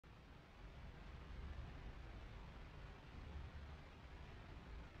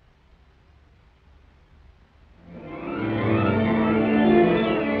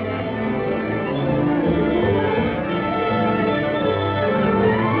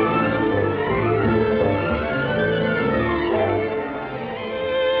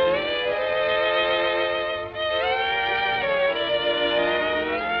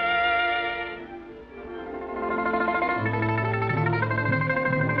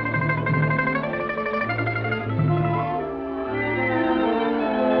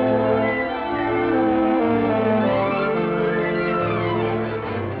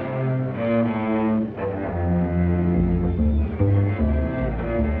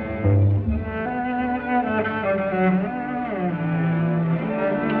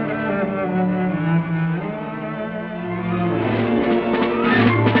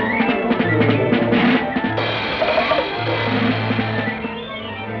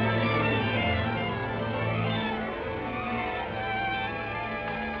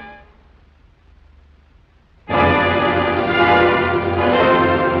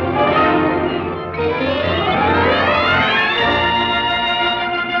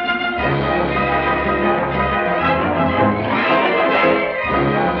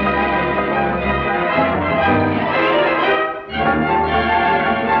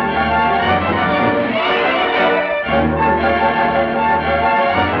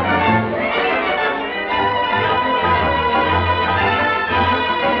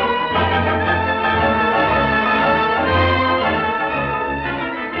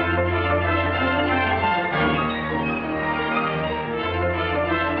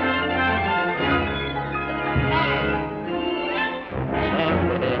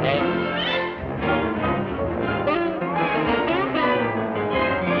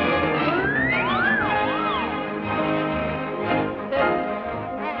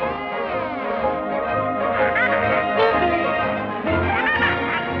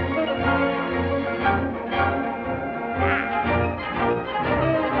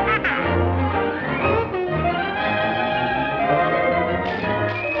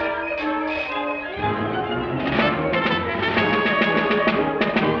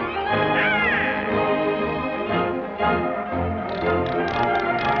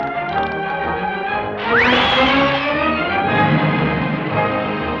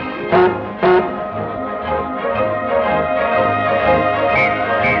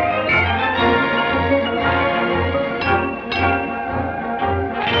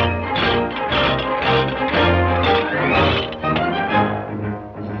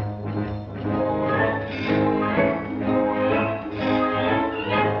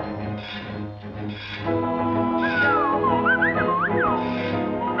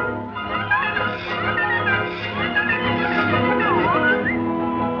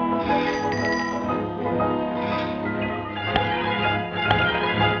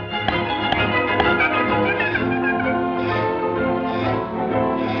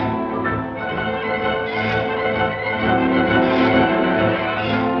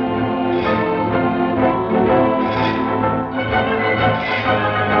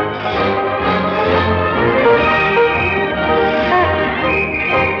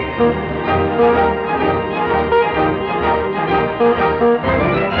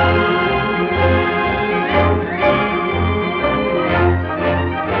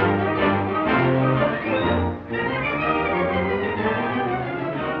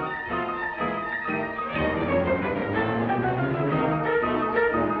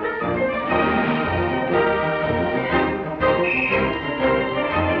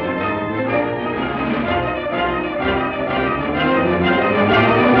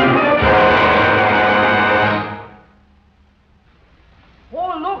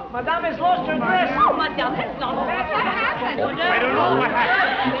Madame has lost her dress. Oh, Madame has lost her dress. What happened? I don't know what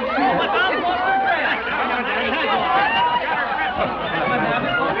happened. Oh, Madame lost her dress. Madame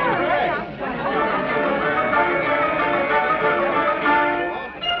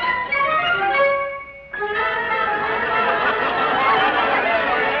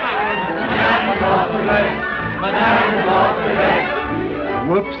has lost her dress. Madame has lost her dress.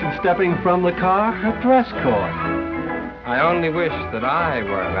 Whoops, and stepping from the car, her dress caught. I only wish that I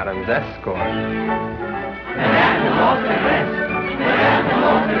were Madame's escort. Madame has lost her dress. Madame has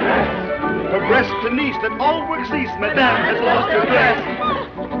lost her dress. Her breast to niece, that all work cease. Madame has lost her dress.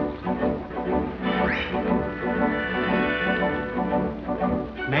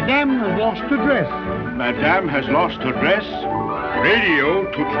 Madame has lost her dress. Madame has lost her dress. Radio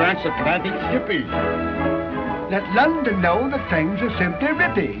to transatlantic shipping. Let London know that things are simply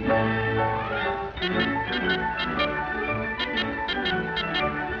ripping.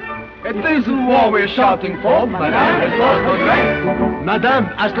 It isn't war we're shouting for. Madame has lost her dress. Madame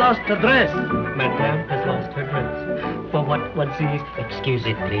has lost her dress. Madame has lost her dress. For what's these? Excuse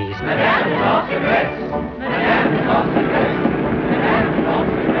it, please. Madame has lost her dress. Madame has lost her dress. Madame has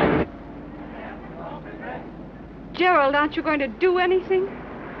lost her dress. Gerald, aren't you going to do anything?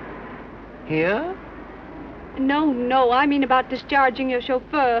 Here? No, I mean about discharging your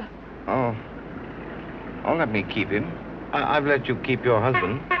chauffeur. Oh, let me keep him. I've let you keep your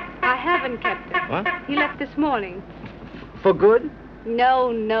husband. I haven't kept him. What? He left this morning. For good?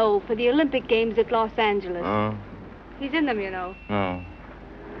 No, for the Olympic Games at Los Angeles. Oh, He's in them, you know. no.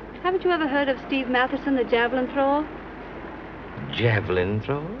 Haven't you ever heard of Steve Mathewson, the javelin thrower? Javelin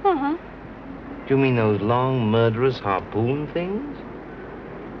thrower? Uh-huh. Do you mean those long, murderous harpoon things?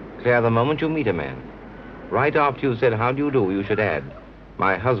 Claire, the moment you meet a man, right after you said, how do you do, you should add,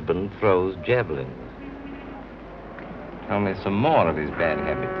 my husband throws javelins. Tell me some more of his bad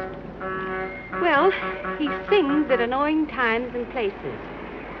habits. Well, he sings at annoying times and places.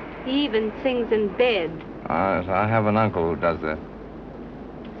 He even sings in bed. I have an uncle who does that.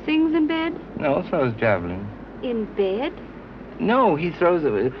 Sings in bed? No, throws javelins. In bed? No, he throws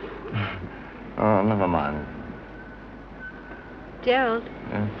it. Oh, never mind. Gerald,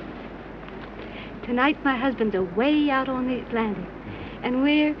 Yeah. tonight my husband's away out on the Atlantic.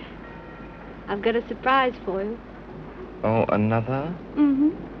 And I've got a surprise for you. Oh, another? Mm-hmm.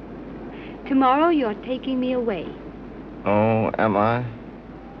 Tomorrow you're taking me away. Oh, am I?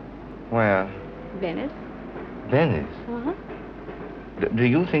 Where? Venice. Venice? Uh-huh. Do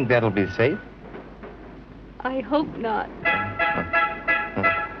you think that'll be safe? I hope not.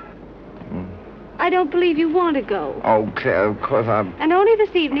 I don't believe you want to go. Oh, Claire, of course I'm... And only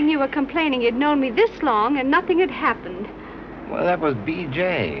this evening you were complaining you'd known me this long and nothing had happened. Well, that was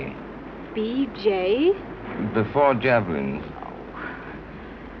B.J. B.J.? Before javelins.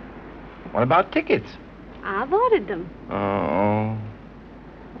 What about tickets? I've ordered them. Oh.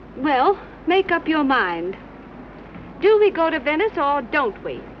 Well, make up your mind. Do we go to Venice or don't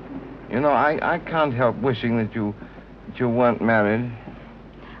we? You know, I can't help wishing that you weren't married.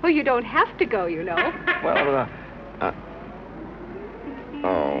 Oh, you don't have to go, you know. Well,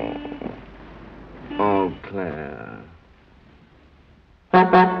 Oh, Claire.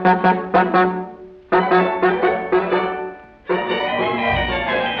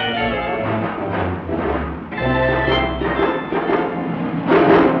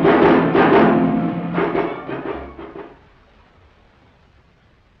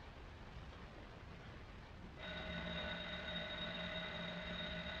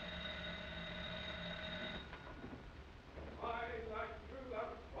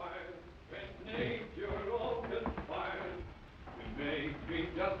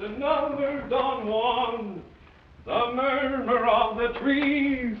 Another Don Juan, the murmur of the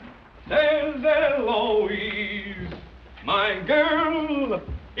trees says Eloise, my girl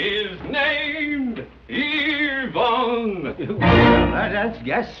is named Yvonne. Well,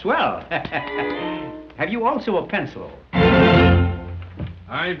 that's swell. Have you also a pencil?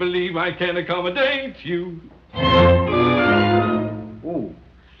 I believe I can accommodate you. Oh,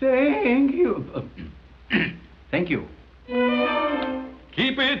 thank you. Thank you.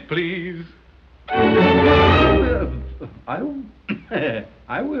 Keep it, please. I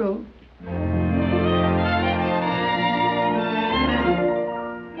will.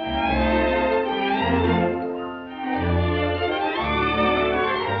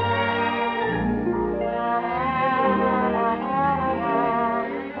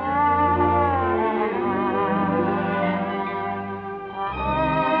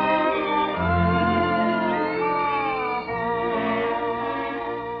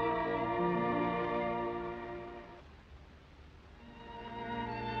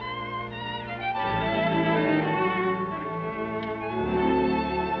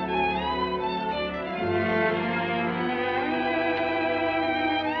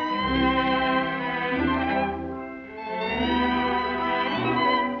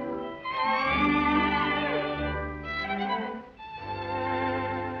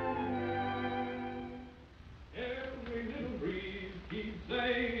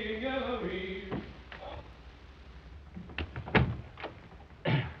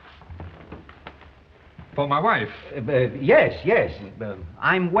 For my wife. Yes.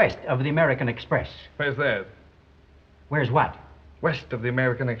 I'm west of the American Express. Where's that? Where's what? West of the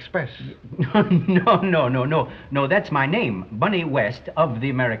American Express. No, that's my name. Bunny West of the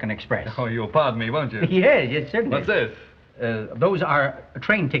American Express. Oh, you'll pardon me, won't you? Yes, certainly. What's this? Those are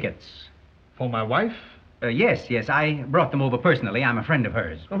train tickets. For my wife? Yes, I brought them over personally. I'm a friend of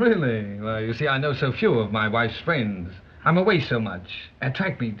hers. Oh, really? Well, you see, I know so few of my wife's friends. I'm away so much. At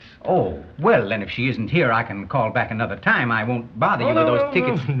track meets. Oh, well, then if she isn't here, I can call back another time. I won't bother you with those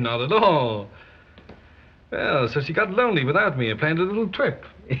tickets. No, not at all. Well, so she got lonely without me and planned a little trip.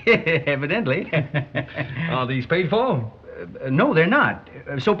 Evidently. Are these paid for? No, they're not.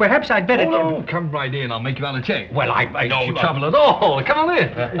 So perhaps I'd better... Oh, no, come right in. I'll make you out a check. Well, No trouble at all. Come on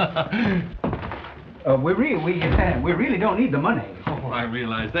in. We really don't need the money. Oh, I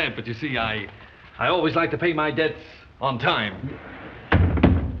realize that, but you see, I always like to pay my debts on time.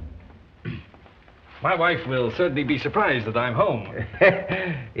 My wife will certainly be surprised that I'm home.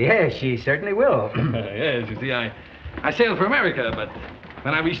 Yes, she certainly will. Yes, you see, I sailed for America, but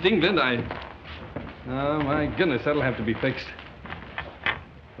when I reached England, Oh, my goodness, that'll have to be fixed.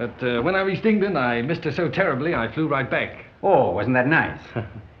 But when I reached England, I missed her so terribly, I flew right back. Oh, wasn't that nice?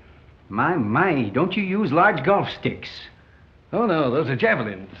 My, don't you use large golf sticks? Oh, no, those are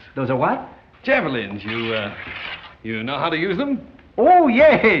javelins. Those are what? Javelins. You know how to use them? Oh,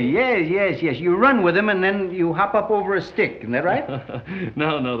 yes. You run with them and then you hop up over a stick. Isn't that right?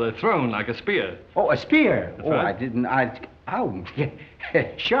 No, they're thrown like a spear. Oh, a spear. That's right. I didn't. Ow.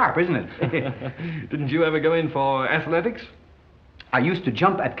 Sharp, isn't it? Didn't you ever go in for athletics? I used to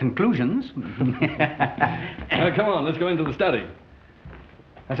jump at conclusions. Now, come on, let's go into the study.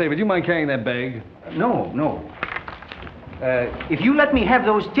 I say, would you mind carrying that bag? No. If you let me have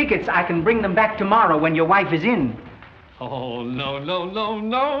those tickets, I can bring them back tomorrow when your wife is in. Oh, no,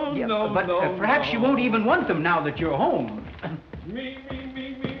 But perhaps you won't even want them now that you're home. Me.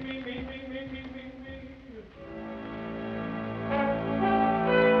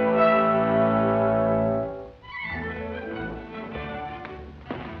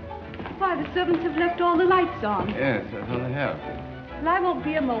 Why, the servants have left all the lights on. Yes, that's what they have. Well, I won't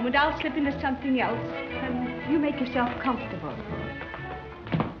be a moment. I'll slip into something else. And you make yourself comfortable.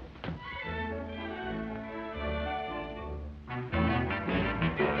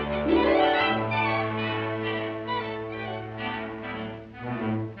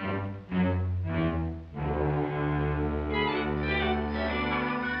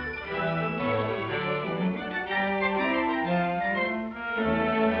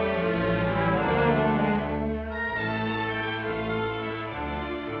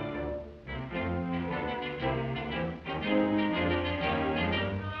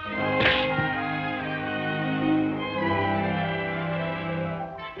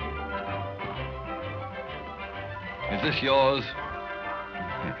 Is this yours?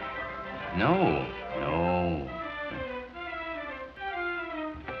 No.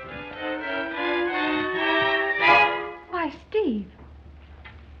 Why, Steve.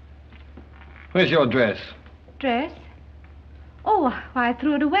 Where's your dress? Dress? Oh, why, I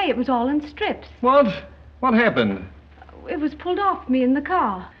threw it away. It was all in strips. What? What happened? It was pulled off me in the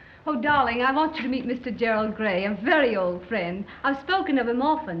car. Oh, darling, I want you to meet Mr. Gerald Gray, a very old friend. I've spoken of him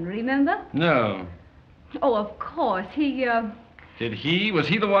often, remember? No. Oh, of course. Did he? Was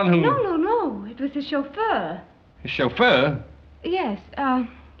he the one who... No. It was the chauffeur. His chauffeur? Yes.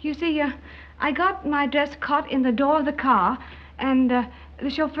 You see, I got my dress caught in the door of the car, and the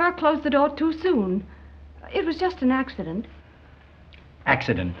chauffeur closed the door too soon. It was just an accident.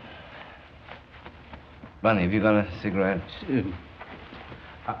 Accident. Bunny, have you got a cigarette?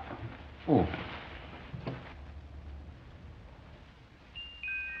 Oh.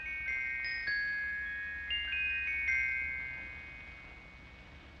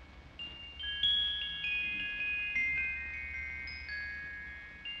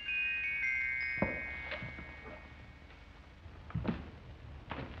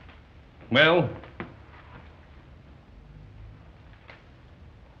 Well?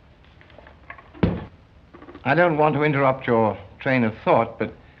 I don't want to interrupt your train of thought,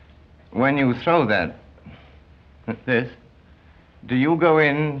 but when you throw this, do you go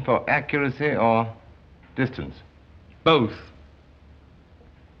in for accuracy or distance? Both.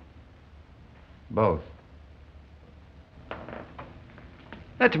 Both.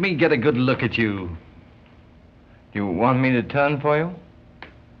 Let me get a good look at you. You want me to turn for you?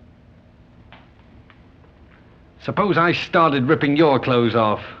 Suppose I started ripping your clothes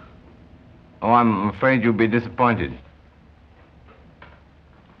off. Oh, I'm afraid you'll be disappointed.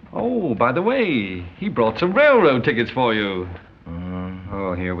 Oh, by the way, he brought some railroad tickets for you.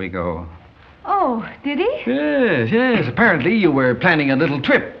 Oh, here we go. Oh, did he? Yes. Apparently you were planning a little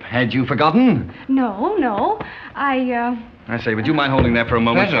trip. Had you forgotten? No. I say, would you mind holding that for a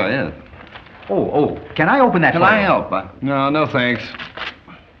moment? Pleasure, yes. Oh, can I open that Can for I you? help? No, thanks.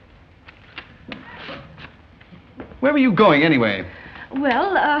 Where were you going, anyway?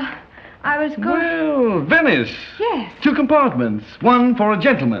 Well, I was going... Well, Venice. Yes. 2 compartments. One for a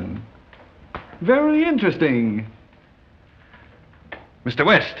gentleman. Very interesting. Mr.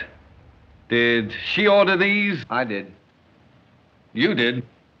 West, did she order these? I did. You did.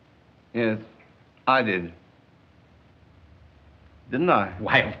 Yes, I did. Didn't I?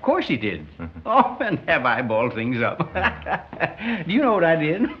 Why, of course he did. Oh, and have I balled things up. Do you know what I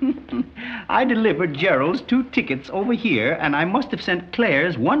did? I delivered Gerald's 2 tickets over here, and I must have sent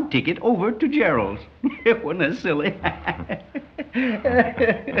Claire's 1 ticket over to Gerald's. Wasn't it silly?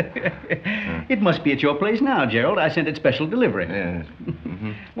 It must be at your place now, Gerald. I sent it special delivery. Yes.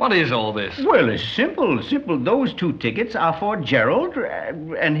 What is all this? Well, it's simple. Those 2 tickets are for Gerald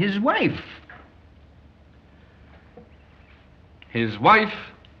and his wife. His wife?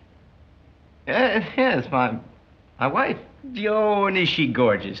 Yes, my wife. Oh, and is she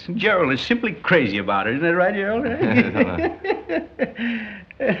gorgeous? Gerald is simply crazy about her. Isn't that right, Gerald?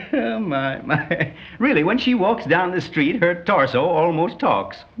 Oh, my. Really, when she walks down the street, her torso almost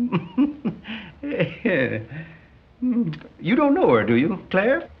talks. You don't know her, do you,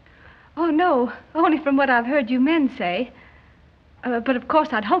 Claire? Oh, no. Only from what I've heard you men say. But, of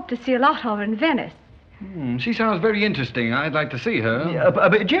course, I'd hope to see a lot of her in Venice. She sounds very interesting. I'd like to see her.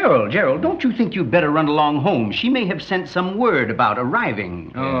 But Gerald, don't you think you'd better run along home? She may have sent some word about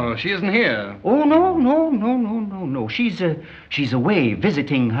arriving. Oh, she isn't here. Oh, no. She's away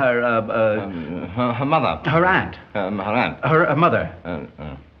visiting her, Her mother. her aunt. Her aunt. Her mother.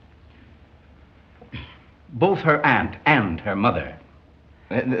 Both her aunt and her mother.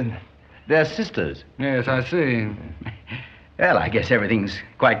 They're sisters. Yes, I see. Well, I guess everything's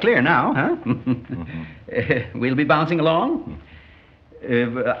quite clear now, huh? We'll be bouncing along.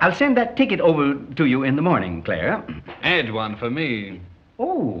 I'll send that ticket over to you in the morning, Claire. Add 1 for me.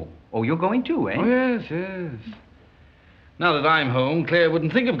 Oh, you're going too, eh? Oh, yes. Now that I'm home, Claire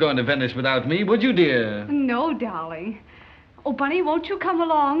wouldn't think of going to Venice without me, would you, dear? No, darling. Oh, Bunny, won't you come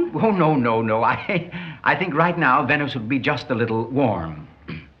along? Oh, no. I think right now Venice would be just a little warm.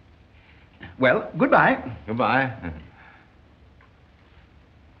 Well, goodbye. Goodbye.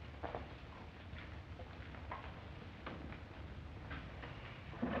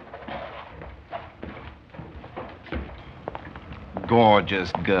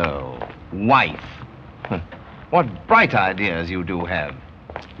 Gorgeous girl. Wife. What bright ideas you do have.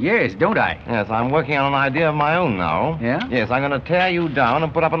 Yes, don't I? Yes, I'm working on an idea of my own now. Yeah? Yes, I'm going to tear you down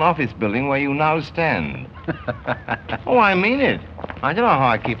and put up an office building where you now stand. Oh, I mean it. I don't know how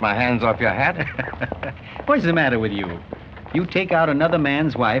I keep my hands off your hat. What's the matter with you? You take out another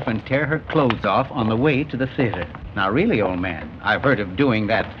man's wife and tear her clothes off on the way to the theater. Now, really, old man, I've heard of doing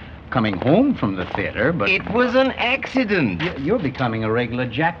that coming home from the theater, but... It was an accident. You're becoming a regular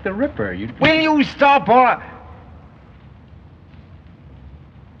Jack the Ripper. Will you stop or...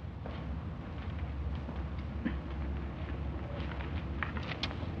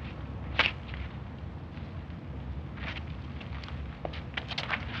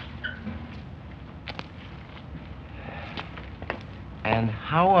 And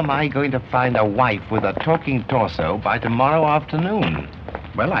how am I going to find a wife with a talking torso by tomorrow afternoon?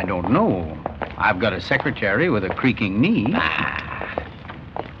 Well, I don't know. I've got a secretary with a creaking knee.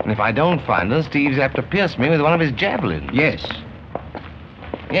 And if I don't find her, Steve's apt to pierce me with one of his javelins. Yes.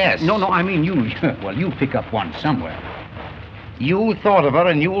 Yes. No, I mean you. Well, you pick up one somewhere. You thought of her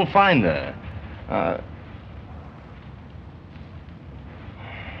and you'll find her.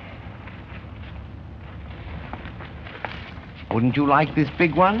 Wouldn't you like this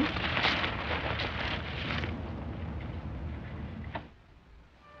big one?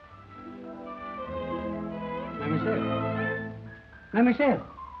 Mademoiselle.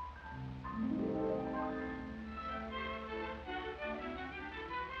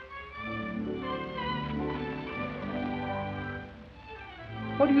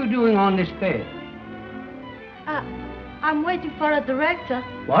 What are you doing on this bed? I'm waiting for a director.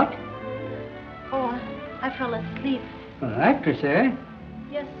 What? Oh, I fell asleep. An actress, eh?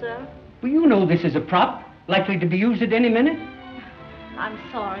 Yes, sir. Well, you know this is a prop, likely to be used at any minute. I'm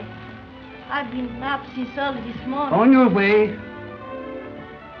sorry. I've been up since early this morning. On your way.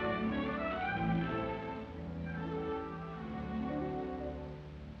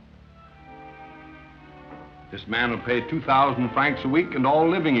 This man will pay 2,000 francs a week and all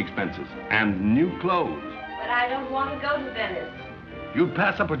living expenses and new clothes. But I don't want to go to Venice. You'd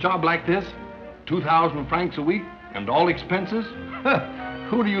pass up a job like this? 2,000 francs a week and all expenses?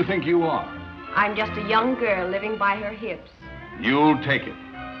 Who do you think you are? I'm just a young girl living by her hips. You'll take it.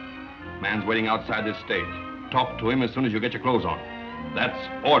 Man's waiting outside this stage. Talk to him as soon as you get your clothes on. That's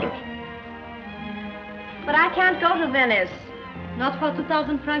orders. But I can't go to Venice. Not for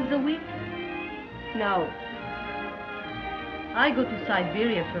 2,000 francs a week. No. I go to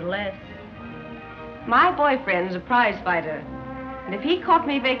Siberia for less. My boyfriend's a prize fighter. And if he caught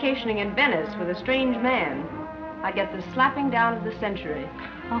me vacationing in Venice with a strange man, I'd get the slapping down of the century.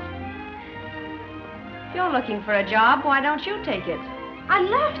 Oh. If you're looking for a job, why don't you take it? I'd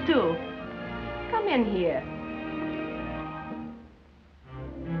love to. Come in here.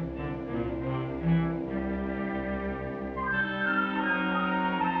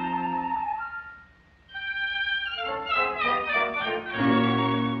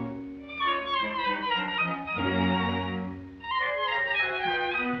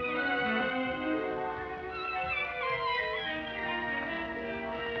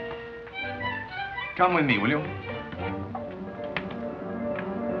 Come with me, will you?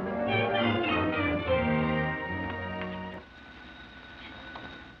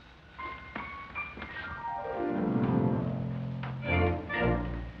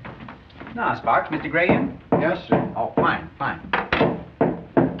 Now, Sparks, Mr. Gray in? Yes, sir. Oh, fine, fine.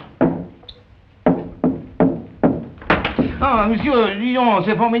 Ah, monsieur, dis donc,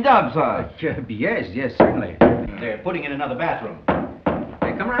 c'est formidable, ça. Yes, yes, certainly. They're putting in another bathroom.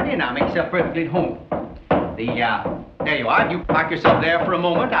 Hey, come right in now. Make yourself perfectly at home. There you are. You park yourself there for a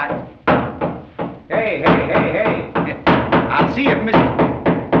moment. Hey. I'll see if Mr.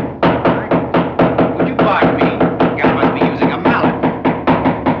 Would you pardon me? The guy must be using a mallet.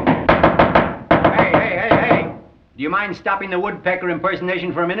 Hey. Do you mind stopping the woodpecker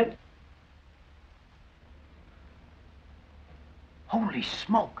impersonation for a minute? Holy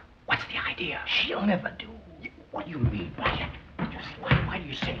smoke. What's the idea? She'll never do. What do you mean? Why do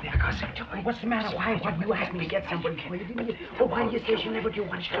you say that? What's the matter? Why you asked me to get somebody for you, didn't you? Oh, why do you say she'll never do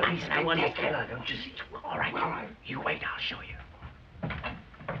what she likes? I want to tell her, don't you see? All right. You wait, I'll show you.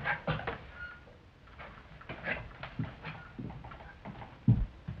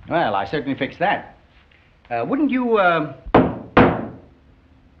 Well, I certainly fixed that. Wouldn't you,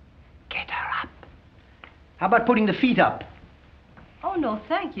 get her up? How about putting the feet up? Oh, no,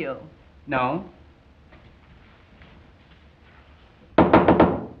 thank you. No?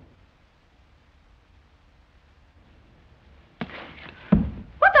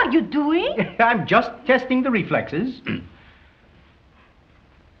 What are you doing? I'm just testing the reflexes.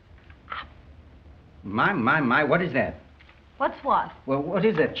 My, what is that? What's what? Well, what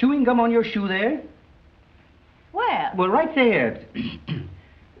is that? Chewing gum on your shoe there? Where? Well, right there.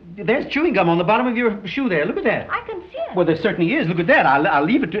 There's chewing gum on the bottom of your shoe there. Look at that. I can see it. Well, there certainly is. Look at that. I'll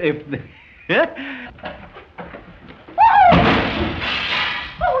leave it to if...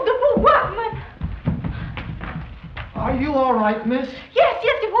 Oh, the workman! Are you all right, miss? Yes,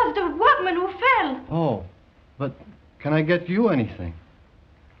 it was the workman who fell. Oh, but can I get you anything?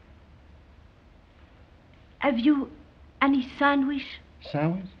 Have you any sandwich?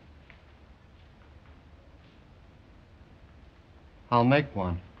 Sandwich? I'll make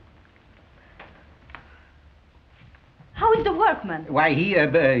one. How is the workman? Why,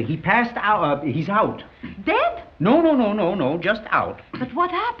 he passed out. He's out. Dead? No, just out. But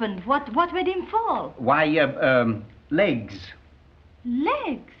what happened? What made him fall? Why, legs.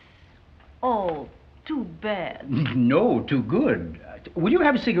 Legs? Oh, too bad. No, too good. Will you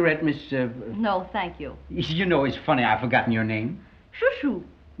have a cigarette, Miss... No, thank you. You know, it's funny, I've forgotten your name. Chou-Chou.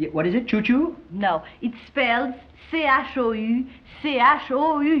 Yeah, what is it, Chou-Chou? No, it spells C-H-O-U,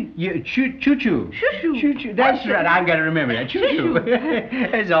 C-H-O-U. Yeah, Chou-Chou. Chou-Chou. Chou-Chou. That's right, I've got to remember that. Chou-Chou.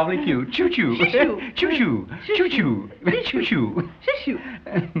 That's awfully cute. Chou-Chou. Chou-Chou. Chou-Chou. Chou-Chou. Chou-Chou.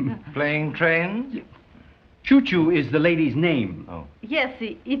 Playing trains? Chou-Chou is the lady's name. Oh, Yes,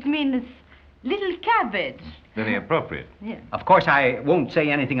 it means little cabbage. very appropriate. Yes. Of course, I won't say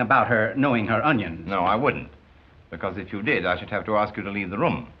anything about her knowing her onions. No, I wouldn't. Because if you did, I should have to ask you to leave the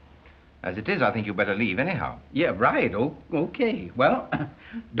room. As it is, I think you better leave anyhow. Yeah, right. Okay. Well,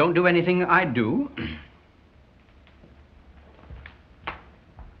 don't do anything I do.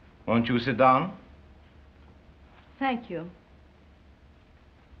 Won't you sit down? Thank you.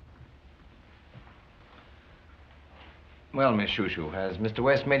 Well, Miss Chou-Chou, has Mr.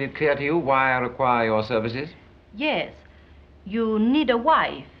 West made it clear to you why I require your services? Yes, you need a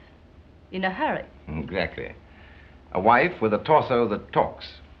wife in a hurry. Exactly. A wife with a torso that talks.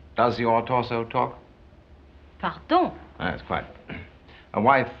 Does your torso talk? Pardon? That's quite. A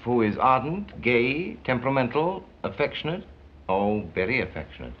wife who is ardent, gay, temperamental, affectionate. Oh, very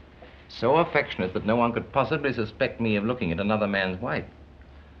affectionate. So affectionate that no one could possibly suspect me of looking at another man's wife.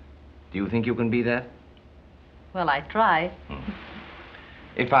 Do you think you can be that? Well, I try.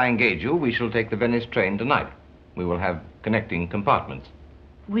 If I engage you, we shall take the Venice train tonight. We will have connecting compartments.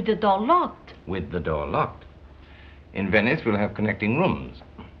 With the door locked. With the door locked. In Venice, we'll have connecting rooms.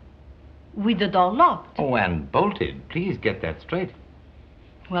 With the door locked. Oh, and bolted. Please get that straight.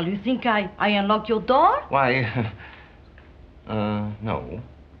 Well, you think I unlock your door? Why, no.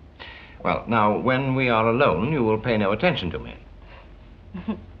 Well, now, when we are alone, you will pay no attention to me.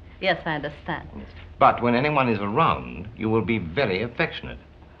 Yes, I understand. But when anyone is around, you will be very affectionate.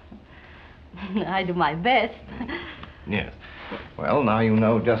 I do my best. Yes. Well, now you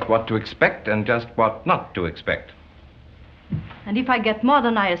know just what to expect and just what not to expect. And if I get more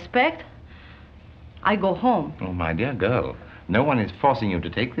than I expect, I go home. Oh, my dear girl, no one is forcing you to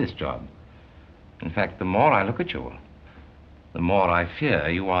take this job. In fact, the more I look at you, the more I fear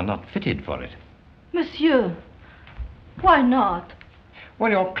you are not fitted for it. Monsieur, why not?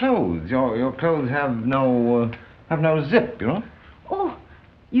 Well, your clothes have no zip, you know. Oh,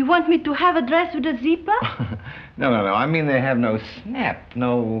 you want me to have a dress with a zipper? No. I mean they have no snap,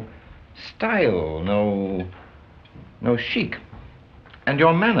 no style, no chic. And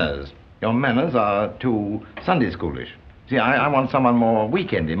your manners are too Sunday schoolish. See, I want someone more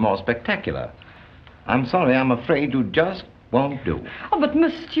weekendy, more spectacular. I'm sorry, I'm afraid you just won't do. Oh, but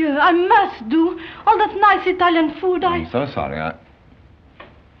monsieur, I must do. All that nice Italian food, I'm so sorry,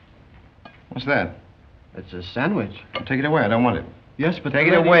 What's that? It's a sandwich. Take it away, I don't want it. Yes, but Take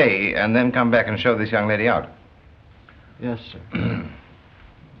it away and then come back and show this young lady out. Yes, sir.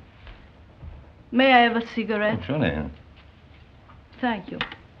 May I have a cigarette? Oh, surely. Thank you.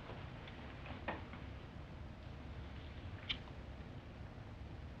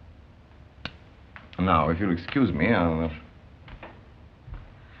 Now, if you'll excuse me, I'll...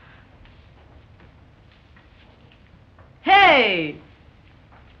 Hey!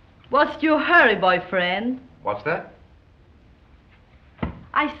 What's your hurry, boyfriend? What's that?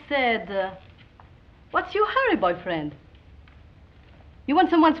 I said, what's your hurry, boyfriend? You want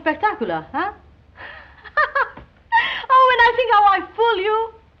someone spectacular, huh? Oh, when I think how I fool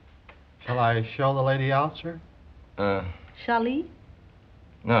you. Shall I show the lady out, sir? Shall he?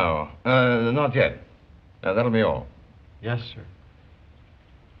 No, not yet. That'll be all. Yes, sir.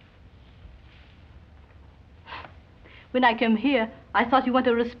 When I came here, I thought you want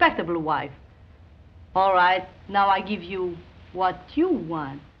a respectable wife. All right, now I give you what you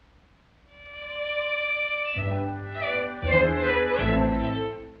want.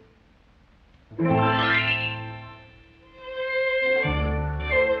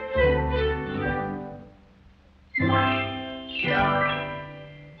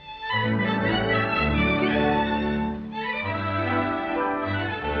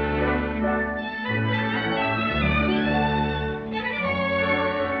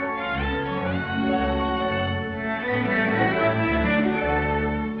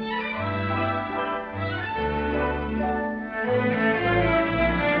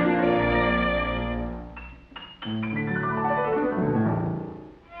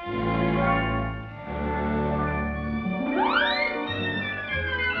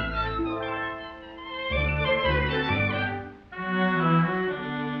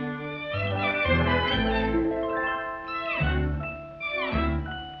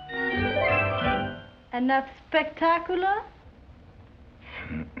 Enough spectacular?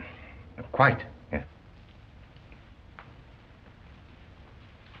 Quite, yes.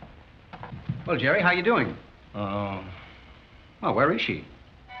 Well, Jerry, how you doing? Well, where is she?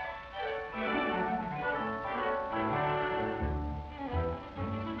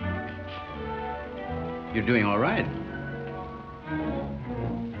 You're doing all right.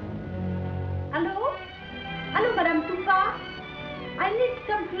 Hello? Hello, Madame Toupa. I need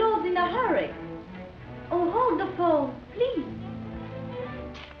some clothes in a hurry. Oh, hold the phone, please.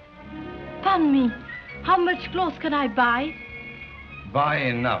 Pardon me. How much clothes can I buy? Buy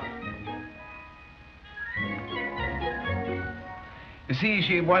enough. You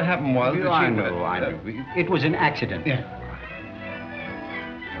see, what happened was that I know. It was an accident. Yeah.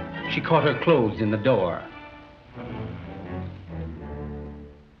 She caught her clothes in the door.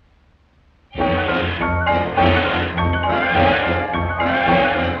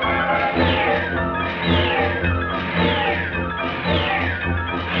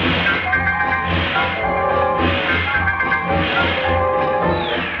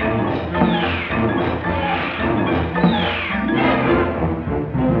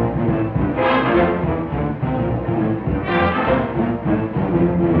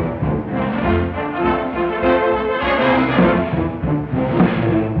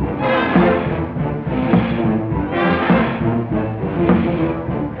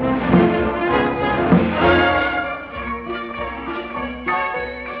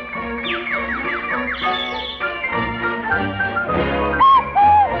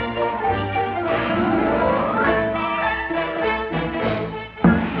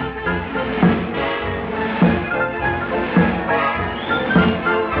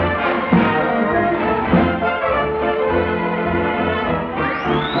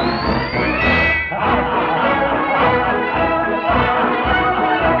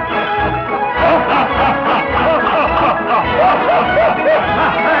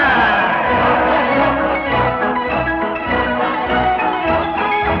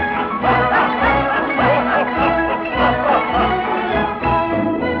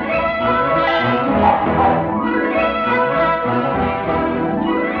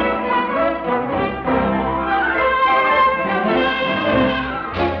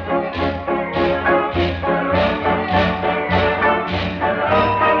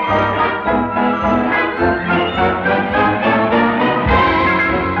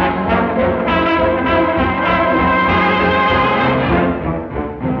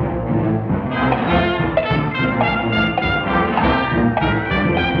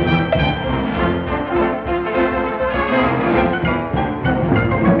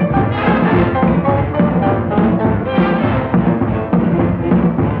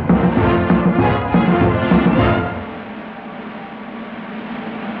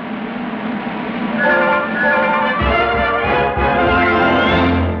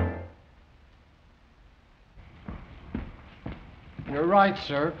 You're right,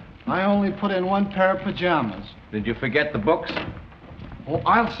 sir. I only put in one pair of pajamas. Did you forget the books? Oh,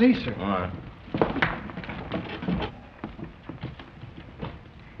 I'll see, sir. All right.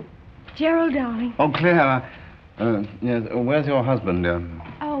 Gerald, darling. Oh, Claire, yes, where's your husband?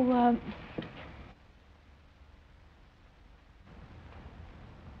 Oh,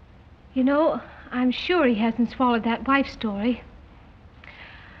 you know, I'm sure he hasn't swallowed that wife story.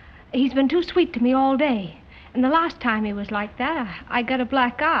 He's been too sweet to me all day. And the last time he was like that, I got a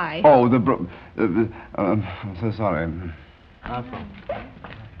black eye. Oh, I'm so sorry.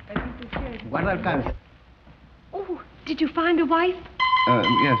 Oh, did you find a wife?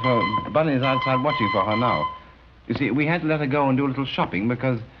 Yes, well, Bunny's outside watching for her now. You see, we had to let her go and do a little shopping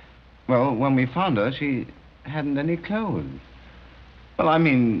because, well, when we found her, she hadn't any clothes. Well, I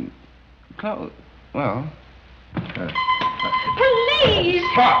mean, clothes. Well. Police!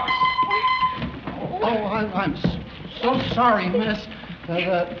 Fox! Oh, I'm so sorry, miss.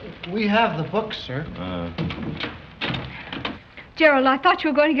 We have the books, sir. Gerald, I thought you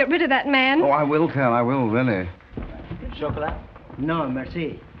were going to get rid of that man. Oh, I will, Claire, I will, really. Chocolate? No,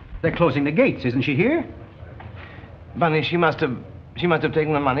 merci. They're closing the gates. Isn't she here? Bunny, she must have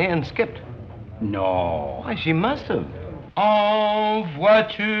taken the money and skipped. No. Why, she must have. En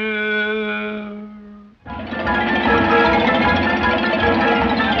voiture.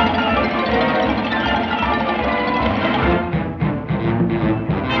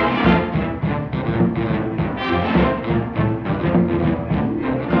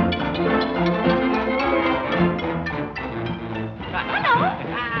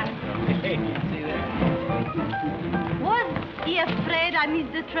 I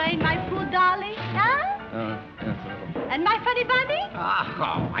missed the train, my poor darling, huh? Yes, And my funny bunny?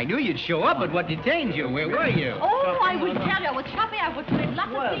 Oh, I knew you'd show up, but what detained you? Where were you? Oh, I would tell you. I was shopping. I was doing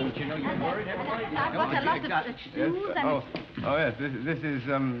lots of things. You know you're worried, everybody? I bought a lot of shoes and... Oh, yes, this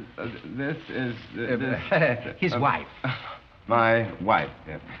is His wife. My wife,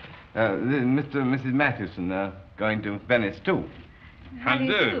 yes. Mr. and Mrs. Mathewson going to Venice, too. How do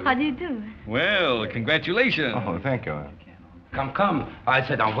you do? How do you do? Well, congratulations. Oh, thank you. Come. I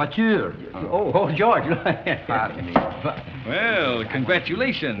said en voiture. Oh, George. Pardon me. Well,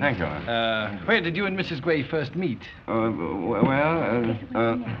 congratulations. Thank you. Where did you and Mrs. Gray first meet? In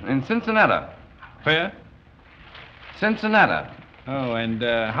Cincinnati. Where? Cincinnati. Oh, and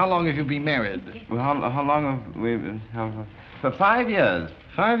how long have you been married? Well, how long have we been? For 5 years.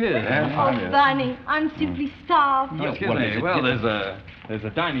 5 years. Yeah, 5 years. Bunny, I'm simply starved. Oh, excuse me. Well, there's a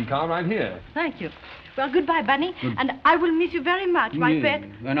dining car right here. Thank you. Well, goodbye, Bunny. And I will miss you very much, my pet.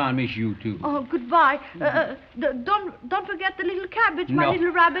 And I'll miss you, too. Oh, goodbye. Don't forget the little cabbage, my No.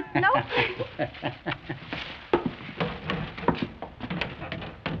 little rabbit. No?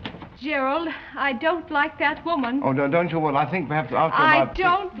 Gerald, I don't like that woman. Oh, don't you worry. I think perhaps after I about...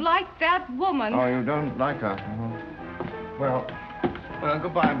 don't like that woman. Oh, you don't like her? Well,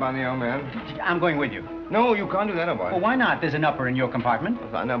 goodbye, Bunny, old man. I'm going with you. No, you can't do that, boy. Well, why not? There's an upper in your compartment.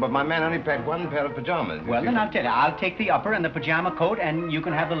 I know, but my man only packed one pair of pajamas. Well, then I'll tell you. I'll take the upper and the pajama coat, and you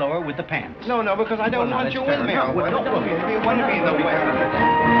can have the lower with the pants. No, because I don't want you with me. No, Well, don't look, it wouldn't be the way.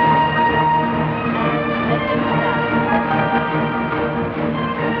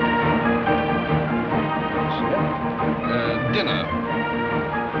 Dinner.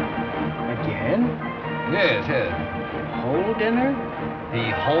 Again? Yes. Whole dinner?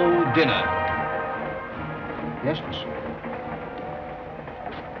 The whole dinner. Yes, monsieur.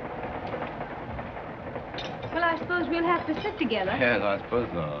 Well, I suppose we'll have to sit together. Yes, I suppose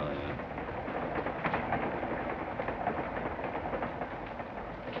so.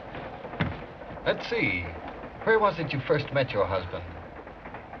 Let's see. Where was it you first met your husband?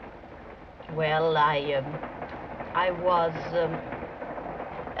 Well, I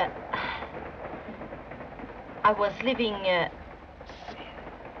was living,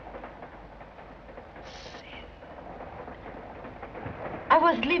 I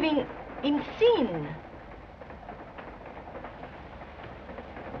was living in sin.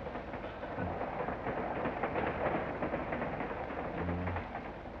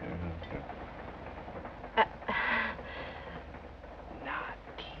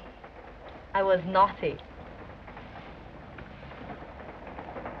 I was naughty.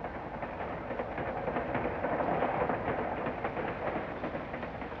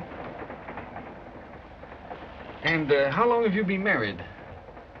 And how long have you been married?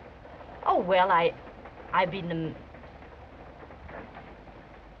 Oh, well, I've been,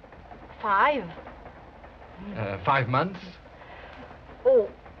 5. 5 months? Oh,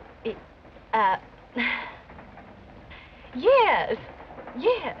 yes,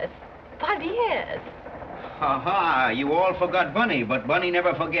 5 years. Ha! You all forgot Bunny, but Bunny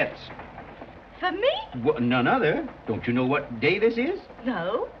never forgets. For me? None other. Don't you know what day this is?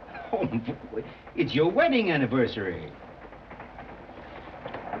 No. Oh, it's your wedding anniversary.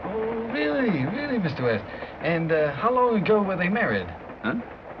 Oh, really? Really, Mr. West? And how long ago were they married? Huh?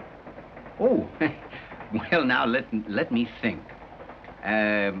 Oh, well, now, let me think.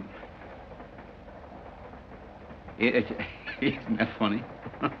 Isn't that funny?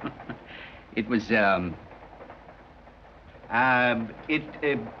 It was, it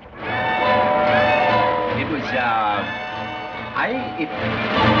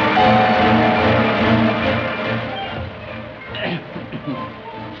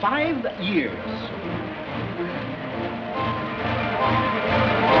 5 years.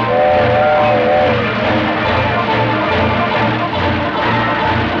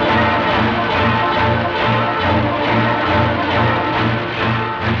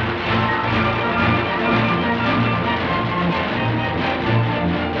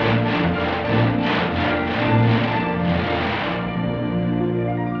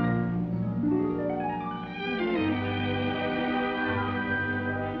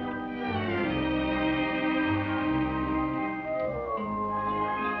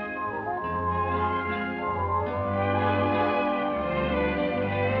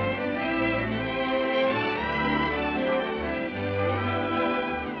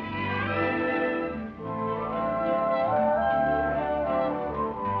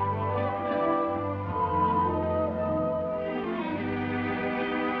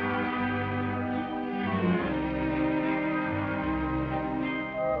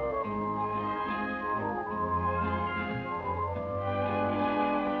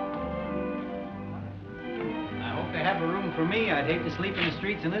 Have a room for me. I'd hate to sleep in the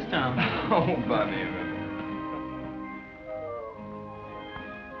streets in this town. Oh, Bunny.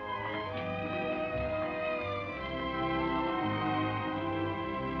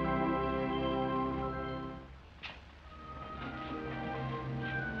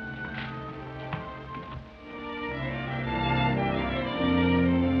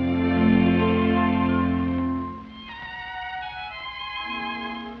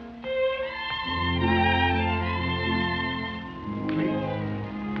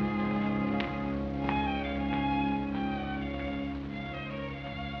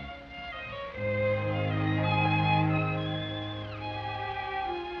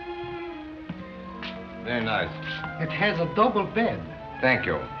 Very nice. It has a double bed. Thank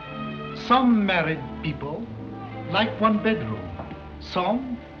you. Some married people like 1 bedroom.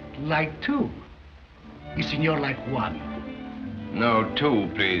 Some like 2. You senor like 1. No, 2,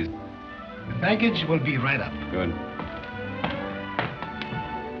 please. The baggage will be right up. Good.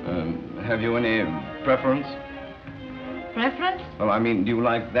 Have you any preference? Preference? Well, I mean, do you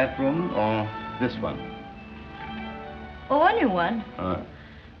like that room or this one? Oh, only one. All right.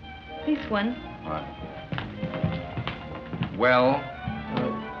 This one. All right. Well?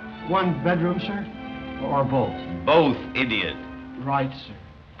 1 bedroom, sir? Or both? Both, idiot. Right, sir.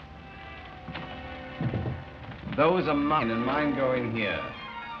 Those are mine, and mine go in here.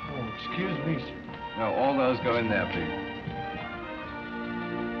 Oh, excuse me, sir. No, all those go in there, please.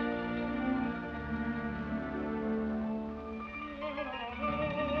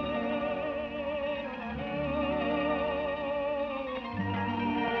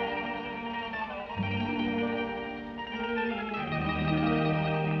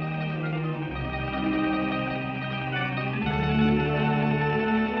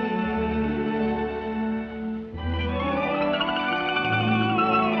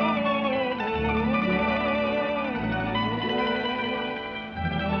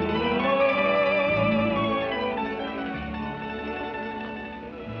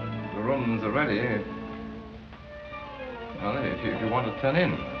 Ready. Well, if you want to turn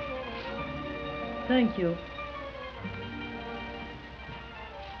in. Thank you.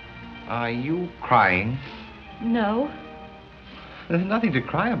 Are you crying? No. There's nothing to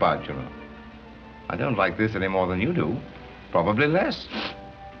cry about, you know. I don't like this any more than you do. Probably less.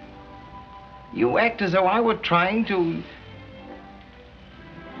 You act as though I were trying to...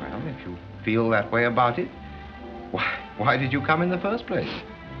 Well, if you feel that way about it, why did you come in the first place?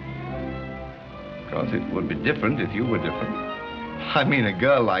 Because it would be different if you were different. I mean, a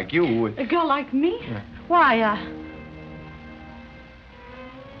girl like you would... A girl like me? Yeah. Why,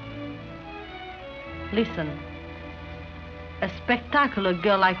 Listen. A spectacular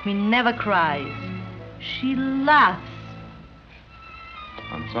girl like me never cries. She laughs.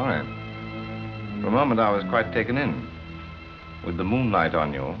 I'm sorry. For a moment, I was quite taken in. With the moonlight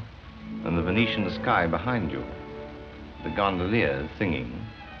on you, and the Venetian sky behind you. The gondoliers singing.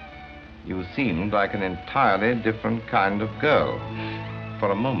 You seemed like an entirely different kind of girl.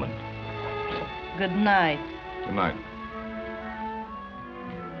 For a moment. Good night. Good night.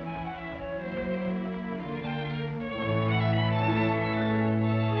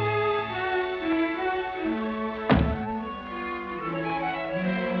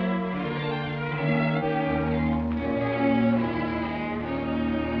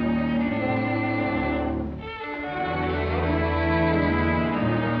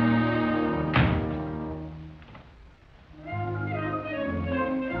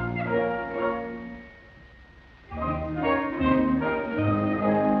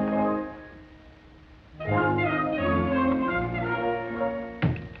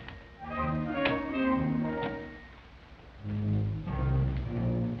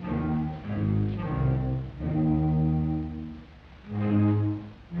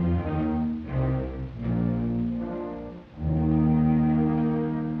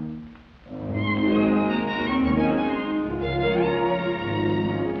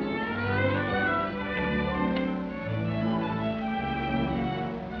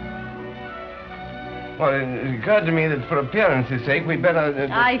 Well, it occurred to me that for appearance's sake, we'd better...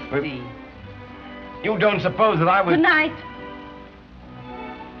 I see. You don't suppose that I was... Good night.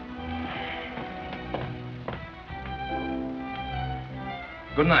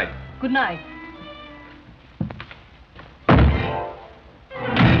 Good night. Good night.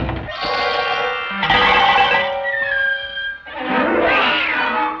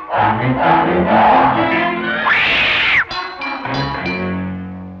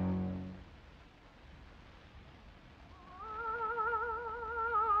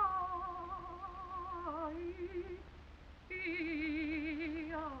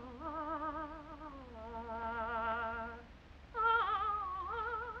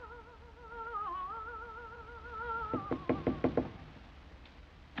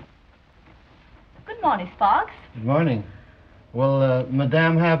 Good morning, Sparks. Good morning. Will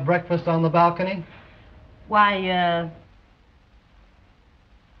Madame have breakfast on the balcony? Why,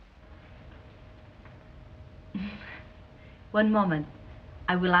 one moment.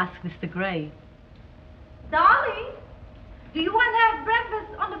 I will ask Mr. Gray. Darling, do you want to have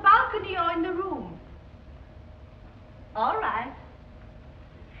breakfast on the balcony or in the room? All right.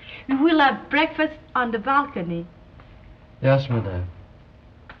 We will have breakfast on the balcony. Yes, Madame.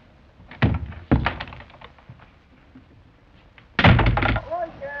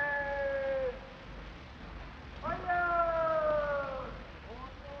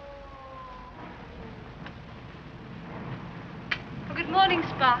 Good morning,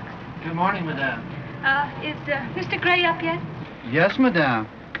 Sparks. Good morning, Madame. Is Mr. Gray up yet? Yes, Madame.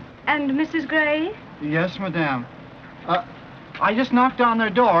 And Mrs. Gray? Yes, Madame. I just knocked on their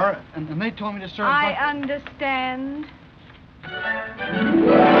door, and they told me to serve... I understand.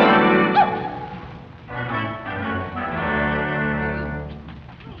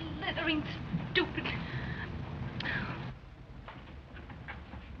 Slithering stupid.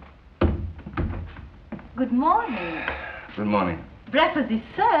 Good morning. Good morning. Breakfast is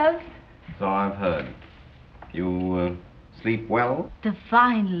served. So I've heard. You sleep well?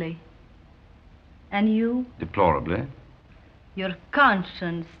 Divinely. And you? Deplorably. Your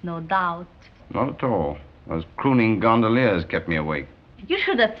conscience, no doubt. Not at all. Those crooning gondoliers kept me awake. You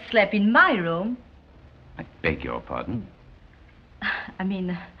should have slept in my room. I beg your pardon. I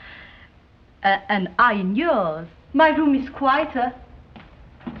mean, and I in yours. My room is quieter.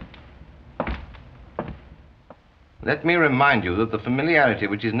 Let me remind you that the familiarity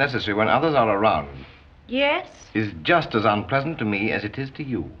which is necessary when others are around Yes? is just as unpleasant to me as it is to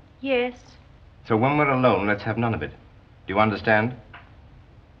you. Yes. So when we're alone, let's have none of it. Do you understand?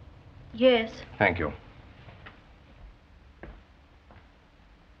 Yes. Thank you.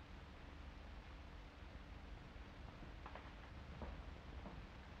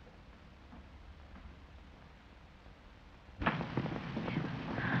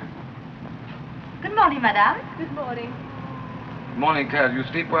 Good morning, madame. Good morning. Morning, Claire. You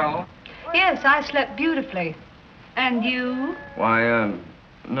sleep well? Yes, I slept beautifully. And you? Why,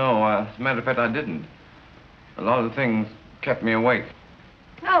 no. As a matter of fact, I didn't. A lot of things kept me awake.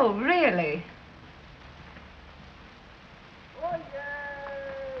 Oh, really?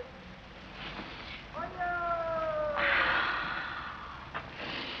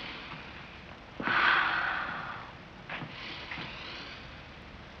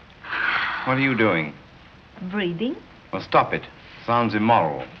 What are you doing? Breathing. Well, stop it. Sounds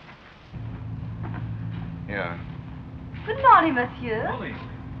immoral. Yeah. Good morning, monsieur. Morning.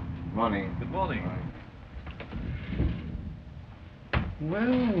 Morning. Good morning.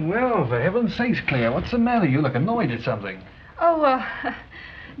 Well, for heaven's sakes, Claire, what's the matter? You look annoyed at something. Oh,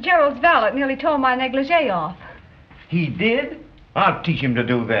 Gerald's valet nearly tore my negligee off. He did? I'll teach him to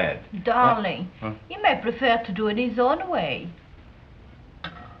do that. Darling, he may prefer to do it his own way. A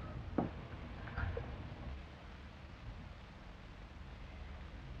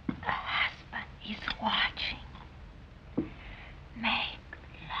husband is watching. Make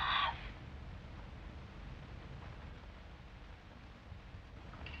love.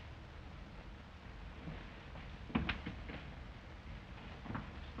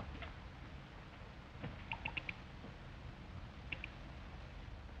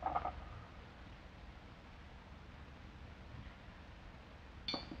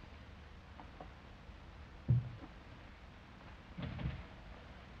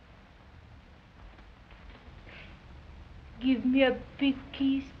 Give me a big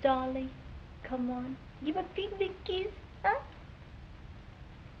kiss, darling. Come on. Give a big, big kiss, huh?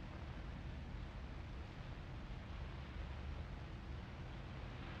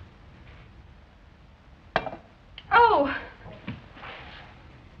 Oh!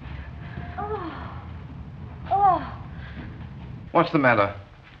 Oh! Oh! What's the matter?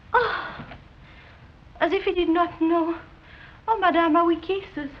 Oh! As if he did not know. Oh, madame, are we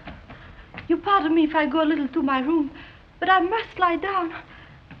kisses? You pardon me if I go a little to my room, but I must lie down.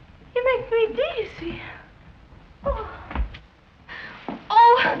 You make me dizzy. Oh.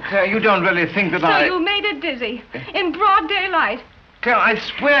 Oh! Claire, you don't really think that So you made her dizzy, in broad daylight. Claire, I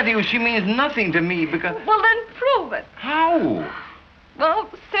swear to you, she means nothing to me because... Well, then prove it. How? Well,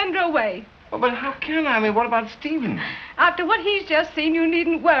 send her away. Well, but how can I? I mean, what about Stephen? After what he's just seen, you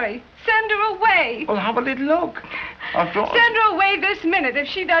needn't worry. Send her away. Well, how will it look? After all... Send her away this minute. If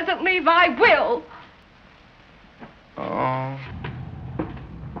she doesn't leave, I will. Oh.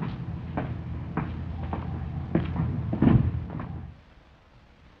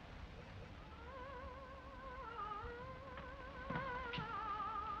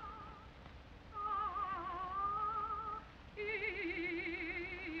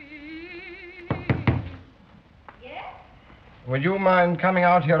 Would you mind coming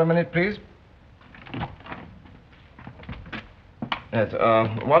out here a minute, please? Yes,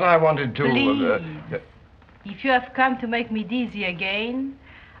 what I wanted to... Please. If you have come to make me dizzy again,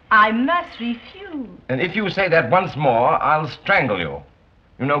 I must refuse. And if you say that once more, I'll strangle you.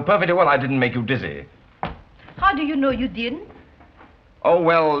 You know perfectly well I didn't make you dizzy. How do you know you didn't? Oh,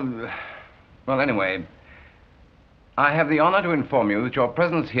 well, anyway, I have the honor to inform you that your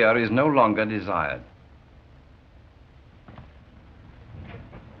presence here is no longer desired.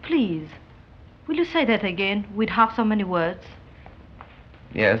 Please, will you say that again with half so many words?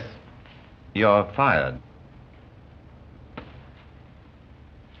 Yes, you're fired.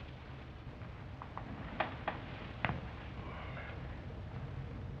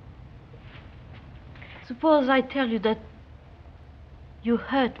 Suppose I tell you that you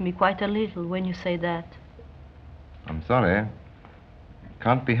hurt me quite a little when you say that. I'm sorry.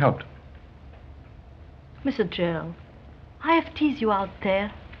 Can't be helped. Mr. Gerald, I have teased you out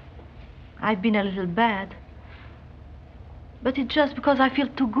there. I've been a little bad. But it's just because I feel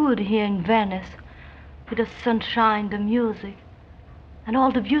too good here in Venice, with the sunshine, the music, and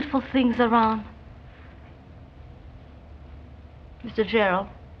all the beautiful things around. Mr. Gerald,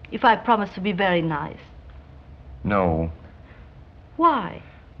 if I promise to be very nice. No. Why?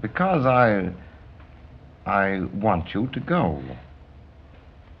 Because I want you to go.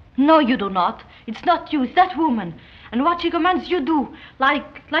 No, you do not. It's not you, it's that woman. And what she commands you do, like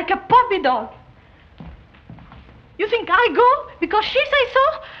a puppy dog. You think I go because she says so?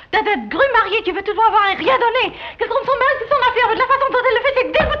 That grue mariée qui veut tout avoir et rien donner. Qu'elle trompe son mari, c'est son affaire. De la façon dont elle le fait, c'est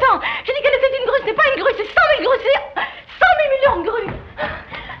dégoûtant. J'ai dit qu'elle était une grue, ce n'est pas une grue, c'est 100 000 grues, c'est 100 000 millions de grues.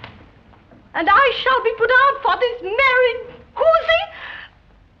 And I shall be put out for this married whoosie?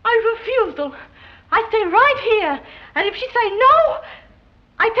 I refuse to. I stay right here. And if she say no,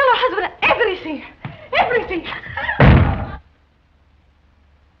 I tell her husband everything. Everything.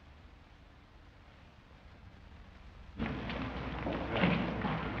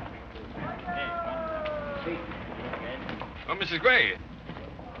 Oh, Mrs. Gray.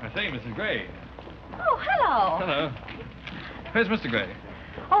 I say, Mrs. Gray. Oh, hello. Hello. Where's Mr. Gray?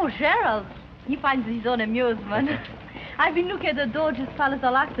 Oh, Gerald. He finds his own amusement. I've been looking at the Doge's Palace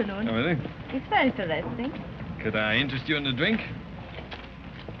all afternoon. Oh, really? It's very interesting. Could I interest you in a drink?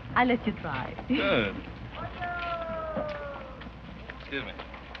 I'll let you try. Good. Excuse me.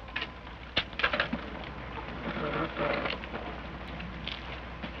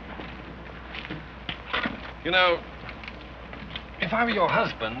 You know, if I were your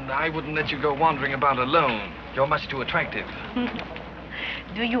husband, I wouldn't let you go wandering about alone. You're much too attractive.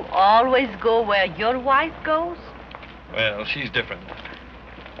 Do you always go where your wife goes? Well, she's different.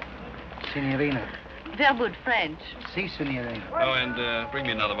 signorina. Very good French. Si, signorina. Oh, and bring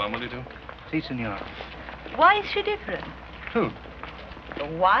me another one, will you, too? Si, signor. Why is she different? Who? The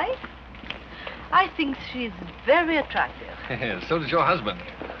wife? I think she's very attractive. So does your husband.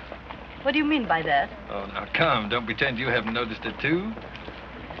 What do you mean by that? Oh, now, come. Don't pretend you haven't noticed it, too.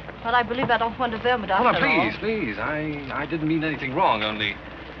 Well, I believe I don't want to vermin Oh, after no, all. please, please. I didn't mean anything wrong, only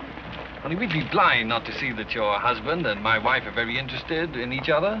we'd be blind not to see that your husband and my wife are very interested in each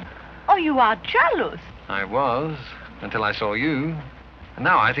other. Oh, you are jealous. I was, until I saw you. And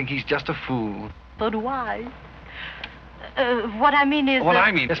now I think he's just a fool. But why? What I mean is... What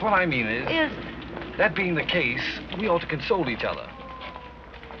I mean is... Is... That being the case, we ought to console each other.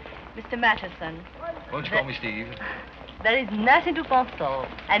 Mr. Mathewson. Won't you call me Steve? There is nothing to console.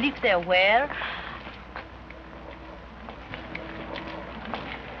 And if there were...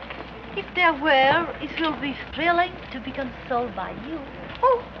 If there were, it will be thrilling to be consoled by you.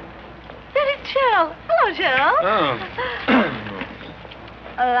 Oh, there is Gerald. Hello, Gerald. Oh.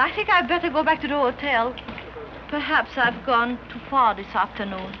 I think I'd better go back to the hotel. Perhaps I've gone too far this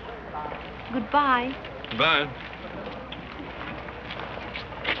afternoon. Goodbye. Goodbye.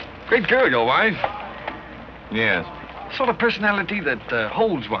 Great girl, your wife. Yes. Sort of personality that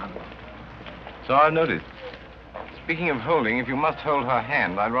holds one. So I've noticed. Speaking of holding, if you must hold her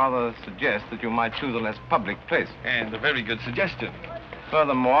hand, I'd rather suggest that you might choose a less public place. And a very good suggestion.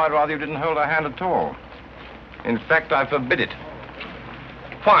 Furthermore, I'd rather you didn't hold her hand at all. In fact, I forbid it.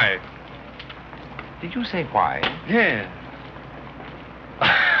 Why? Did you say why? Yeah.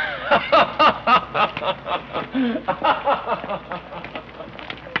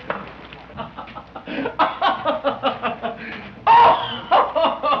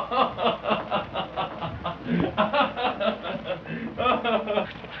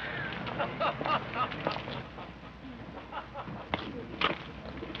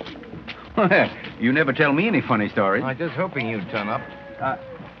 You never tell me any funny stories. I was just hoping you'd turn up.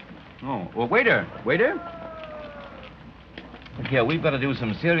 Oh, well, waiter. Waiter? Look here, we've got to do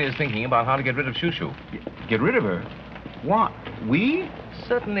some serious thinking about how to get rid of Chou-Chou. Get rid of her? What? We?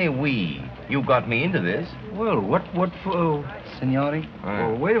 Certainly we. You got me into this. Well, what for? Signori?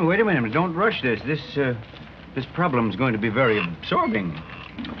 Oh, wait a minute. Don't rush this. This problem's going to be very absorbing.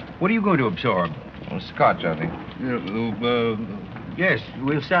 What are you going to absorb? Well, scotch, I think. Yes,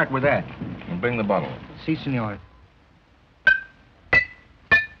 we'll start with that. And bring the bottle. Si, signore.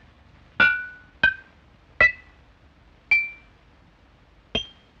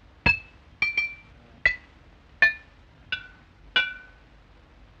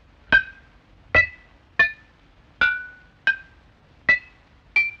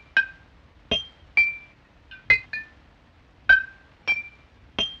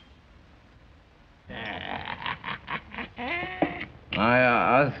 I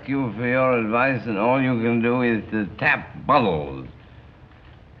ask you for your advice, and all you can do is to tap bottles.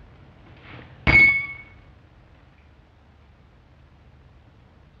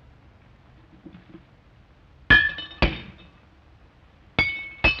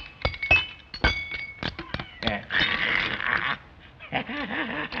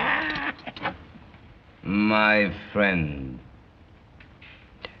 My friend.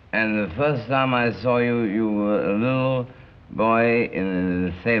 And the first time I saw you, you were a little boy in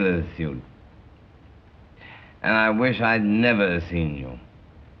a sailor suit. And I wish I'd never seen you.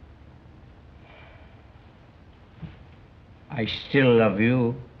 I still love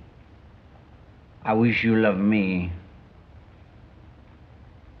you. I wish you loved me.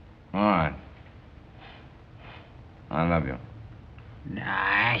 All right. I love you.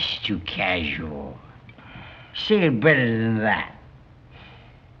 Nah, that's too casual. Say it better than that.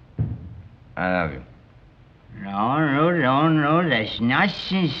 I love you. No, that's not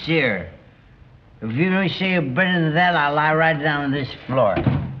sincere. If you don't say it better than that, I'll lie right down on this floor.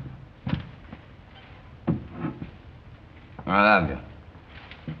 I love you.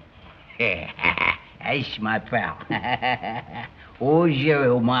 That's my pal. Oh,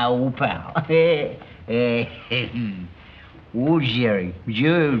 Jerry, my old pal. Oh, Jerry.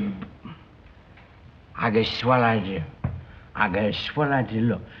 I guess what I do.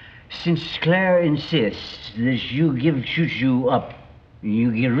 Look, since Claire insists that you give Chou-Chou up,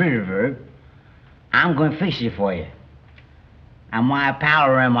 you get rid of her, I'm going to fix it for you. Am I a pal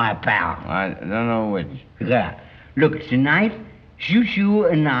or am I a pal? I don't know which. Yeah. Look, tonight, Chou-Chou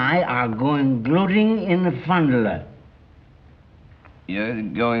and I are going gloating in the gondola. You're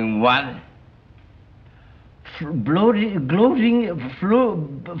going what? I'm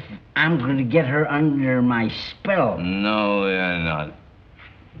going to get her under my spell. No, you're not.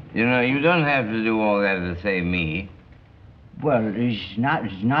 You know, you don't have to do all that to save me. Well, it's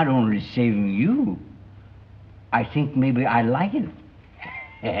not only saving you. I think maybe I like it.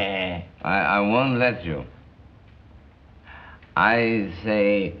 I won't let you. I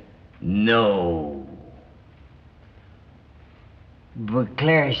say no. But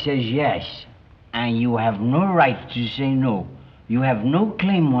Claire says yes, and you have no right to say no. You have no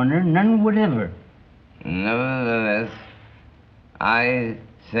claim on her, none whatever. Nevertheless, I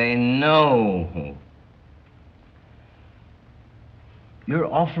say no. You're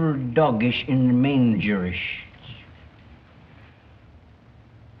awful doggish and mangerish.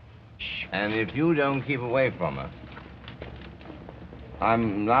 And if you don't keep away from her,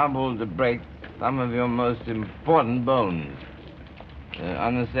 I'm liable to break some of your most important bones.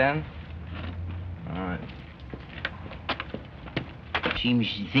 Understand? All right. Seems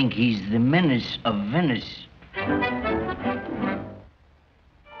to think he's the menace of Venice.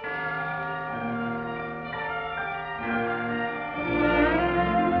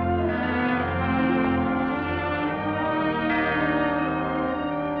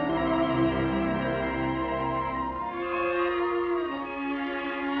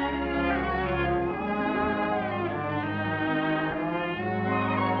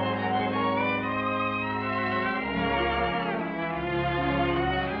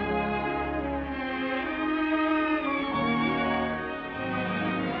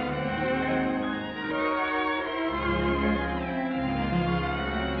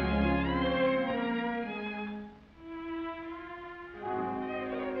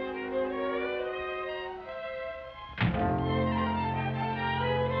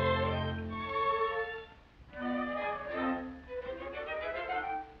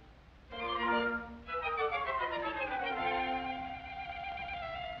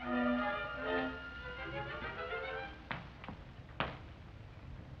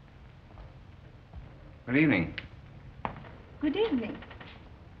 Good evening. Good evening.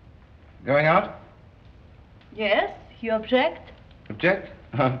 Going out? Yes, you object? Object?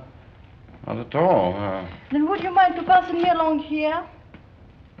 Not at all. Then would you mind to pass me along here?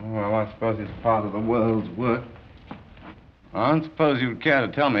 Well, I suppose it's part of the world's work. I don't suppose you'd care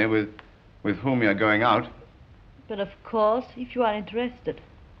to tell me with whom you're going out. But of course, if you are interested.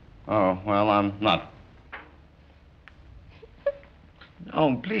 Oh, well, I'm not.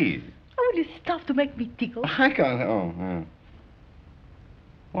 Oh, please. Oh, will you stop to make me tickle? I can't. Oh, yeah.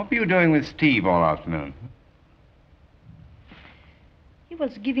 What were you doing with Steve all afternoon? He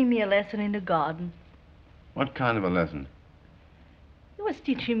was giving me a lesson in the garden. What kind of a lesson? He was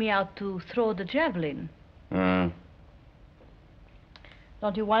teaching me how to throw the javelin. Don't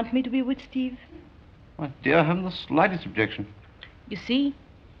you want me to be with Steve? Well, dear, I haven't the slightest objection. You see,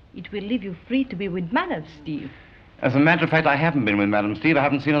 it will leave you free to be with Madam Steve. As a matter of fact, I haven't been with Madam Steve. I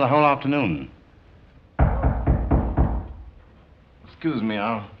haven't seen her the whole afternoon. Excuse me,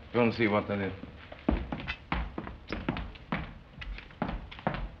 I'll go and see what that is.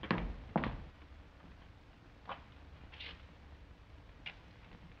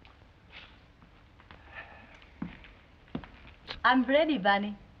 I'm ready,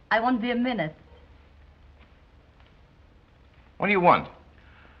 Bunny. I won't be a minute. What do you want?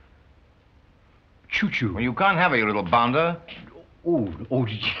 Chou-Chou. Well, you can't have her, you little bounder. Oh,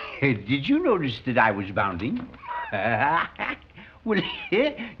 did you notice that I was bounding? Well,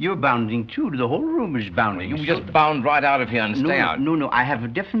 you're bounding too. The whole room is bounding. You just bound right out of here and stay out. No. I have a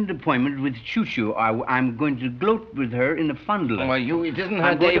definite appointment with Chou-Chou. I'm going to gloat with her in a fondler. Well, it isn't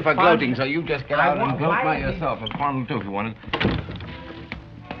her day for gloating, so you just get out and gloat by yourself. And fondle too, if you wanted.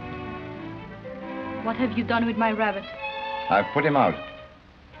 What have you done with my rabbit? I've put him out.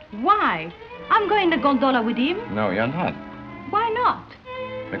 Why? I'm going to gondola with him. No, you're not. Why not?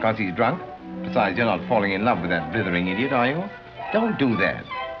 Because he's drunk? Besides, you're not falling in love with that blithering idiot, are you? Don't do that.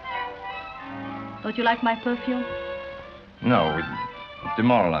 Don't you like my perfume? No, it's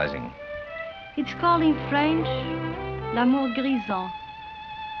demoralizing. It's called in French, l'amour grisant.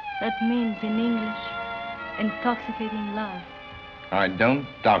 That means in English, intoxicating love. I don't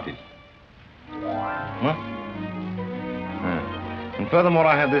doubt it. What? And furthermore,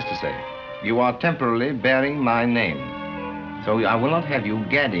 I have this to say. You are temporarily bearing my name. So I will not have you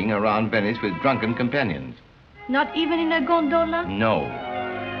gadding around Venice with drunken companions. Not even in a gondola? No.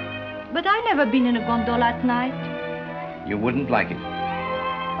 But I've never been in a gondola at night. You wouldn't like it.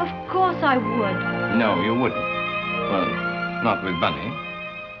 Of course I would. No, you wouldn't. Well, not with Bunny.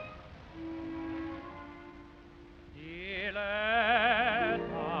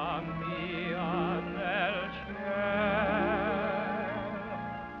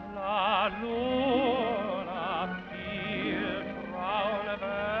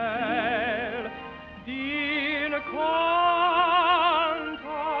 Call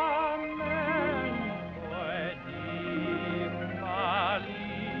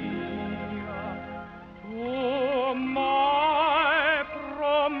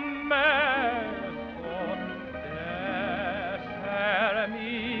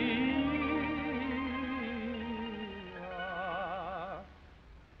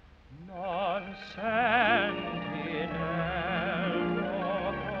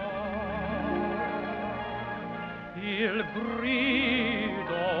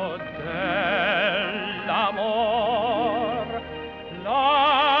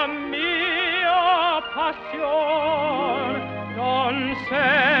passion non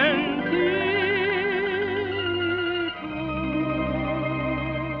senti tu.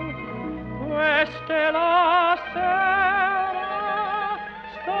 Questa è la sera,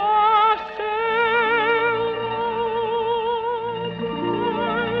 stasera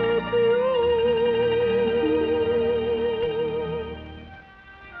mai più.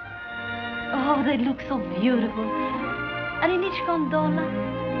 Oh, they look so beautiful. And in each gondola,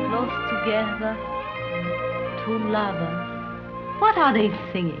 close together, two lovers. What are they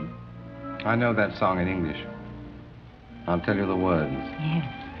singing? I know that song in English. I'll tell you the words. Yes.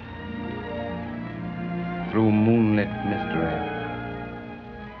 Through moonlit mystery,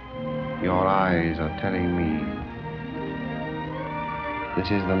 your eyes are telling me this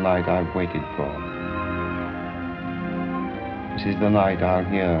is the night I've waited for. This is the night I'll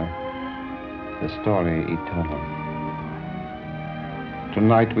hear the story eternal.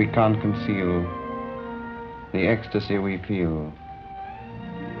 Tonight we can't conceal the ecstasy we feel.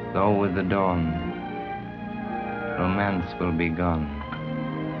 Though with the dawn, romance will be gone.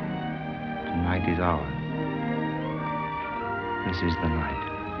 Tonight is ours. This is the night.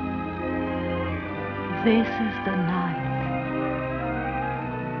 This is the night.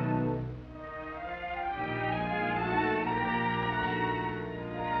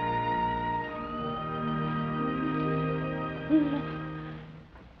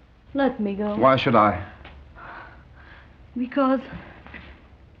 Let me go. Why should I? Because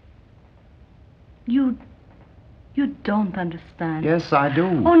you don't understand. Yes, I do.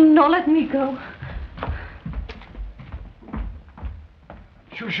 Oh, no, let me go.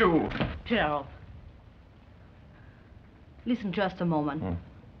 Chou-Chou. Gerald. Listen just a moment.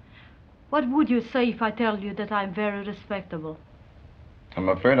 What would you say if I tell you that I'm very respectable? I'm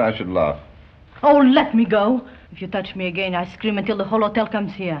afraid I should laugh. Oh, let me go. If you touch me again, I scream until the whole hotel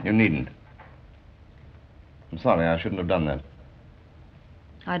comes here. You needn't. I'm sorry, I shouldn't have done that.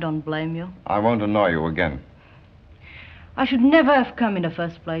 I don't blame you. I won't annoy you again. I should never have come in the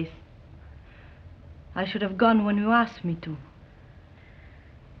first place. I should have gone when you asked me to.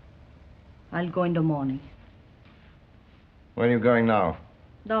 I'll go in the morning. Where are you going now?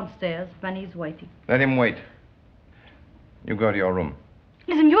 Downstairs. Benny's waiting. Let him wait. You go to your room.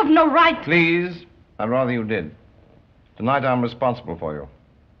 Listen, you have no right. Please, I'd rather you did. Tonight I'm responsible for you.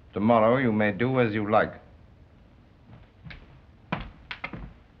 Tomorrow you may do as you like.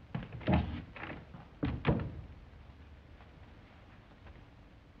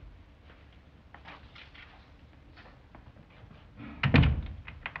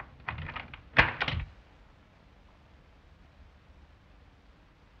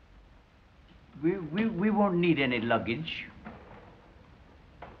 We won't need any luggage.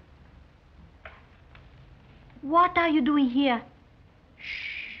 What are you doing here?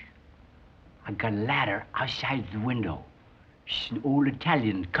 I got a ladder outside the window. It's an old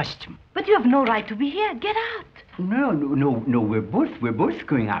Italian custom. But you have no right to be here. Get out. No, we're both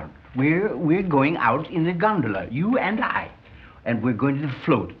going out. We're going out in the gondola, you and I. And we're going to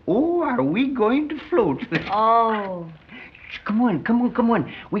float. Oh, are we going to float? Oh. Come on.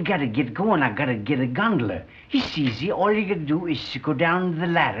 We gotta get going. I gotta get a gondola. It's easy. All you gotta do is to go down the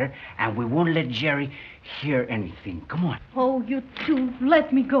ladder, and we won't let Jerry hear anything. Come on. Oh, you two,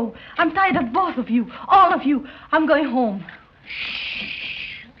 let me go. I'm tired of both of you, all of you. I'm going home.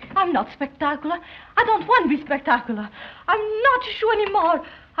 Shh. I'm not spectacular. I don't want to be spectacular. I'm not Chou anymore.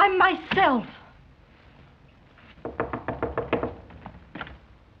 I'm myself.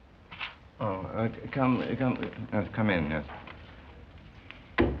 Oh, come in, yes.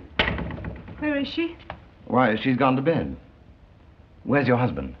 Where is she? Why, she's gone to bed. Where's your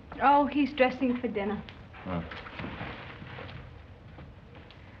husband? Oh, he's dressing for dinner. Oh.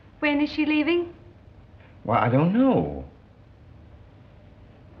 When is she leaving? Why, I don't know.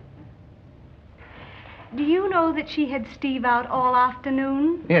 Do you know that she had Steve out all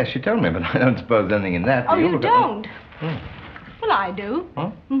afternoon? Yes, she told me, but I don't suppose there's anything in that. Oh, you don't? Hmm. Well, I do. Huh?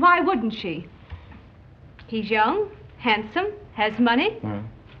 Why wouldn't she? He's young, handsome, has money.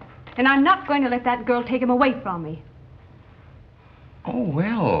 And I'm not going to let that girl take him away from me. Oh,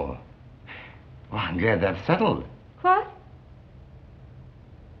 well, I'm glad that's settled. What?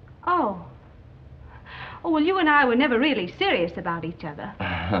 Oh. Oh, well, you and I were never really serious about each other.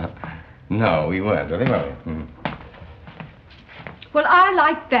 No, we weren't, really, were we? Well, I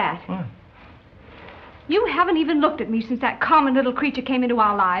like that. What? You haven't even looked at me since that common little creature came into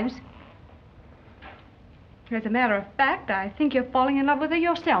our lives. As a matter of fact, I think you're falling in love with her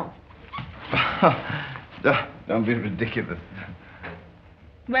yourself. Don't be ridiculous.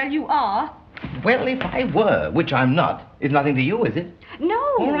 Well, you are. Well, if I were, which I'm not, it's nothing to you, is it? No.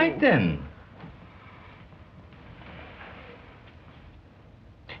 All right, then.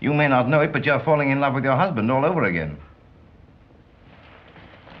 You may not know it, but you're falling in love with your husband all over again.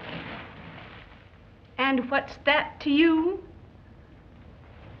 And what's that to you?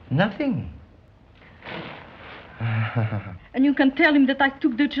 Nothing. And you can tell him that I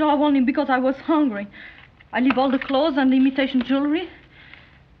took the job only because I was hungry. I leave all the clothes and the imitation jewelry.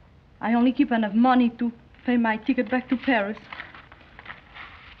 I only keep enough money to pay my ticket back to Paris.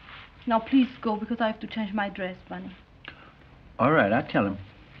 Now please go, because I have to change my dress, Bunny. All right, I'll tell him.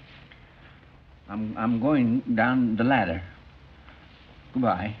 I'm going down the ladder.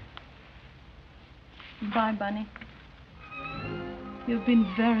 Goodbye. Bye, Bunny. You've been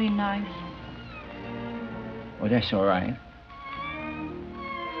very nice. Oh, that's all right.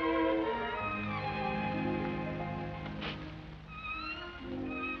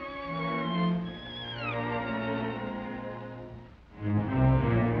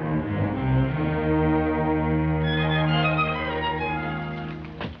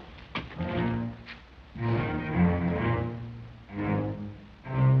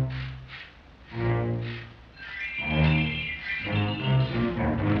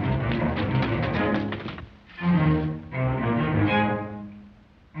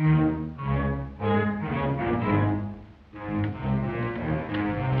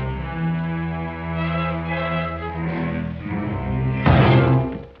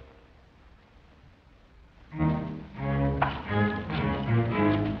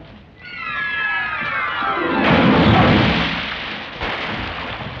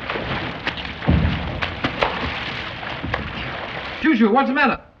 Chou-Chou, what's the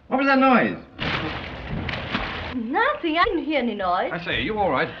matter? What was that noise? Nothing. I didn't hear any noise. I say, are you all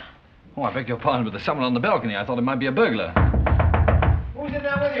right? Oh, I beg your pardon, but there's someone on the balcony. I thought it might be a burglar. Who's in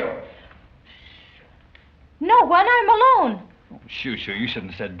there with you? No one. I'm alone. Oh, Chou-Chou, you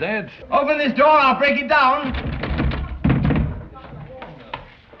shouldn't have said that. Open this door, I'll break it down.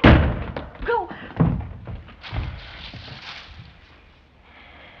 Go.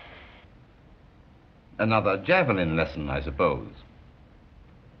 Another javelin lesson, I suppose.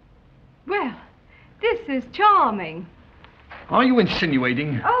 Well, this is charming. Are you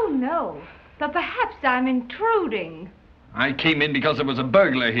insinuating? Oh, no. But perhaps I'm intruding. I came in because there was a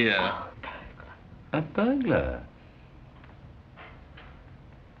burglar here. A burglar?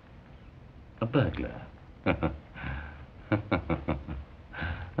 A burglar?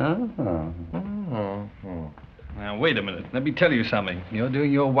 Now, wait a minute. Let me tell you something. You're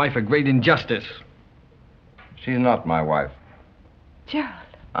doing your wife a great injustice. She's not my wife. Gerald.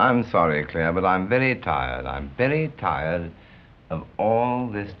 I'm sorry, Claire, but I'm very tired. I'm very tired of all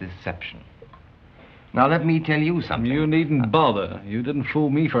this deception. Now, let me tell you something. You needn't bother. You didn't fool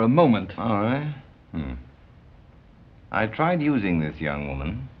me for a moment. All right. I tried using this young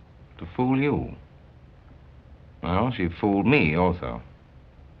woman to fool you. Well, she fooled me also.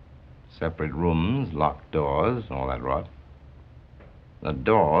 Separate rooms, locked doors, all that rot. The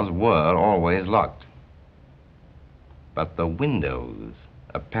doors were always locked. But the windows,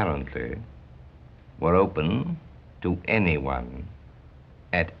 apparently, were open to anyone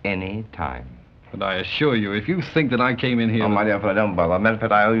at any time. But I assure you, if you think that I came in here... Oh, my dear fellow, don't bother. Matter of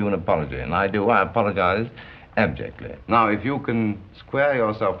fact, I owe you an apology, and I do. I apologize abjectly. Now, if you can square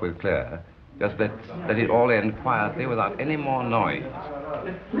yourself with Claire, just let it all end quietly without any more noise.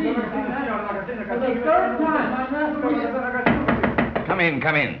 Come in,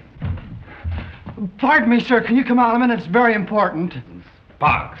 come in. Pardon me, sir. Can you come out a minute? It's very important.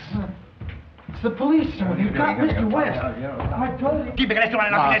 Sparks. It's the police, sir. You've got Mr. West. I told you. Chi perché resta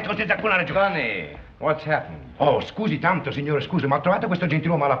nella finestra senza alcuna ragione? Bunny, what's happened? Oh, scusi tanto, signore, scusi, ma ho trovato questo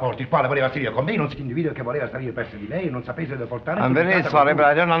gentiluomo alla porta, il quale voleva salire con me, non si individua che voleva salire presso di lei, non sapesse dove portare. I'm very sorry, but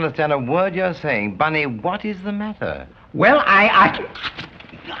I don't understand a word you're saying. Bunny, what is the matter? Well,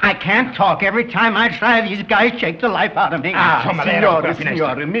 I can't talk. Every time I try, these guys shake the life out of me.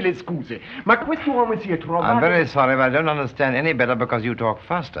 Signore, mille scuse. Ma quest'uomo si è trovato... I'm very sorry, but I don't understand any better because you talk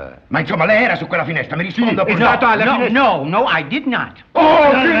faster. Ma insomma, lei era su quella finestra, mi rispondo pure. No, I did not.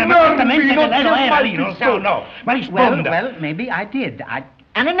 Oh, certamente che lei lo era lì, non so, no. Ma risponda. Well, maybe I did.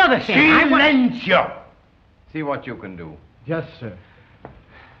 And another thing. Silenzio! See what you can do. Yes, sir.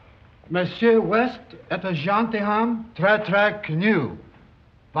 Monsieur West est un gentilhomme très, très connu.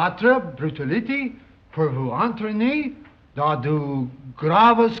 Votre brutalité pour vous entraîner dans de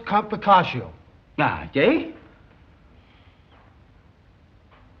graves complications. Ah, Jay?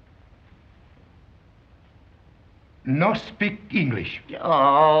 No speak English.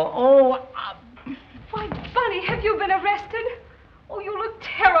 Why, Bunny, have you been arrested? Oh, you look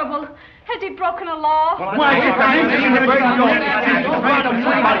terrible. Has he broken a law?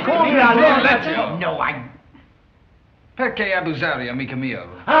 No, Perché abusare, amico mio?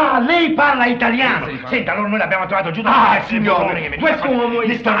 Ah, lei parla italiano! Senta, allora noi l'abbiamo trovato giù da signore, questo uomo è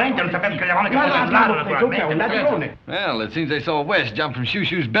ristorante, non sapeva che eravamo che fosse urlato, naturalmente. ladrone. Well, it seems they saw West jump from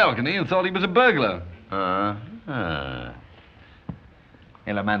Chou-Chou's balcony and thought he was a burglar.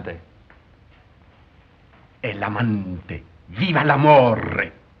 E l'amante? È l'amante. Viva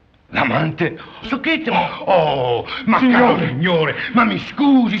l'amore! L'amante? Socchettimo! Oh, ma caro signore, ma mi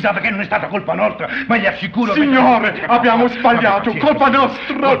scusi, sa perché non è stata colpa nostra, ma gli assicuro Signore, che... abbiamo sbagliato, colpa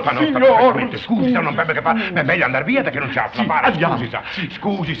nostra, colpa nostra, signor. perfettamente. Scusi, sa, non sapeva che fa, è meglio andare via perché non c'ha la fare, andiamo.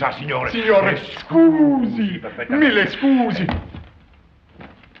 Scusi, sa, signore. Signore, scusi, mille scusi.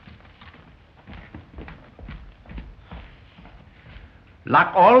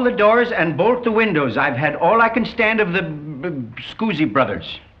 Lock all the doors and bolt the windows. I've had all I can stand of the Scusi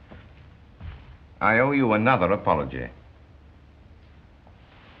brothers. I owe you another apology.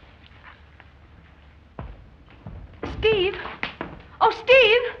 Steve? Oh,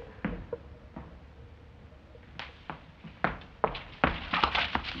 Steve!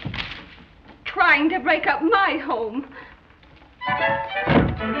 Trying to break up my home.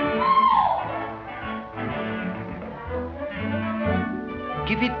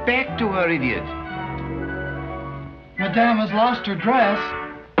 Give it back to her, idiot. Madame has lost her dress.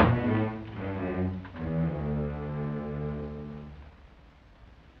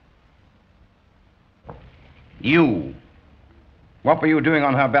 You. What were you doing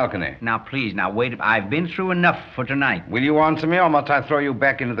on her balcony? Now, please, now, wait. I've been through enough for tonight. Will you answer me, or must I throw you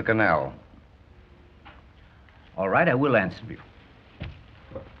back into the canal? All right, I will answer you.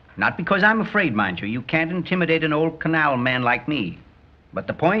 Not because I'm afraid, mind you. You can't intimidate an old canal man like me. But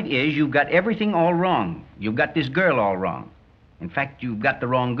the point is, you've got everything all wrong. You've got this girl all wrong. In fact, you've got the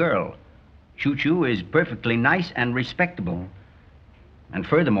wrong girl. Chou-Chou is perfectly nice and respectable. And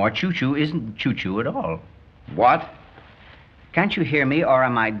furthermore, Chou-Chou isn't Chou-Chou at all. What? Can't you hear me, or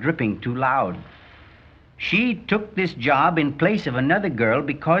am I dripping too loud? She took this job in place of another girl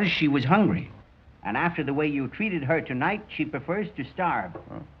because she was hungry. And after the way you treated her tonight, she prefers to starve.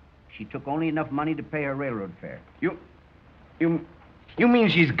 She took only enough money to pay her railroad fare. You mean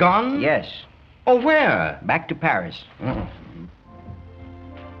she's gone? Yes. Oh, where? Back to Paris.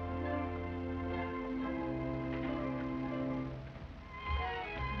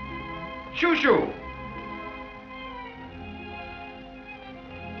 Chou-Chou!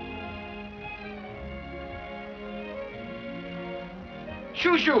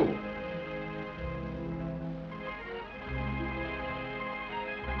 Chou-Chou!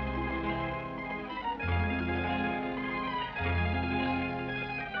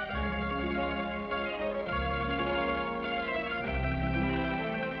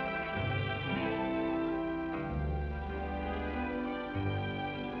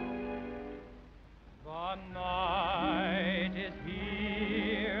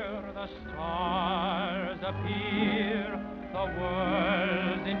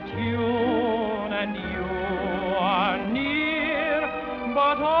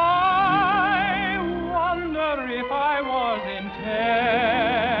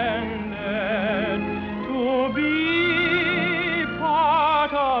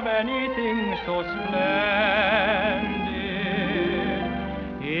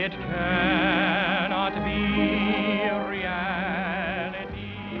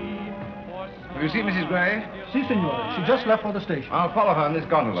 You see Mrs. Gray? Si, signore. She just left for the station. I'll follow her in this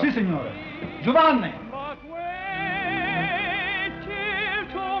gondola. Si, signore. Giovanni!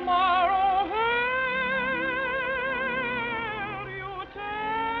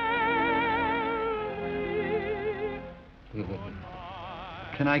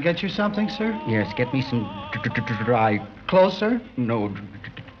 Can I get you something, sir? Yes, get me some dry... Clothes, sir? No,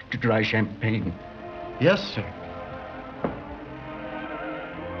 dry champagne. Yes, sir.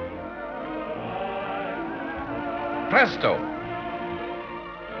 Presto!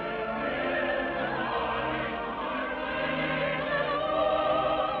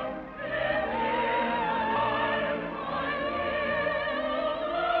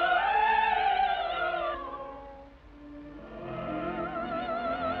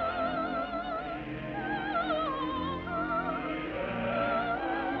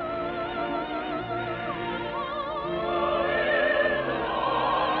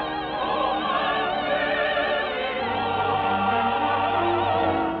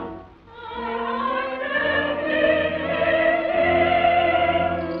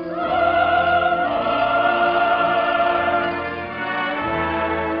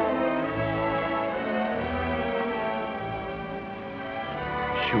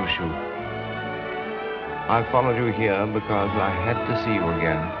 Chou-Chou. I followed you here because I had to see you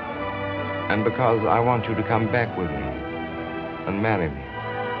again, and because I want you to come back with me. and marry me.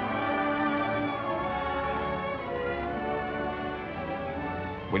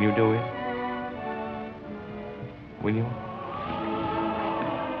 Will you do it? Will you?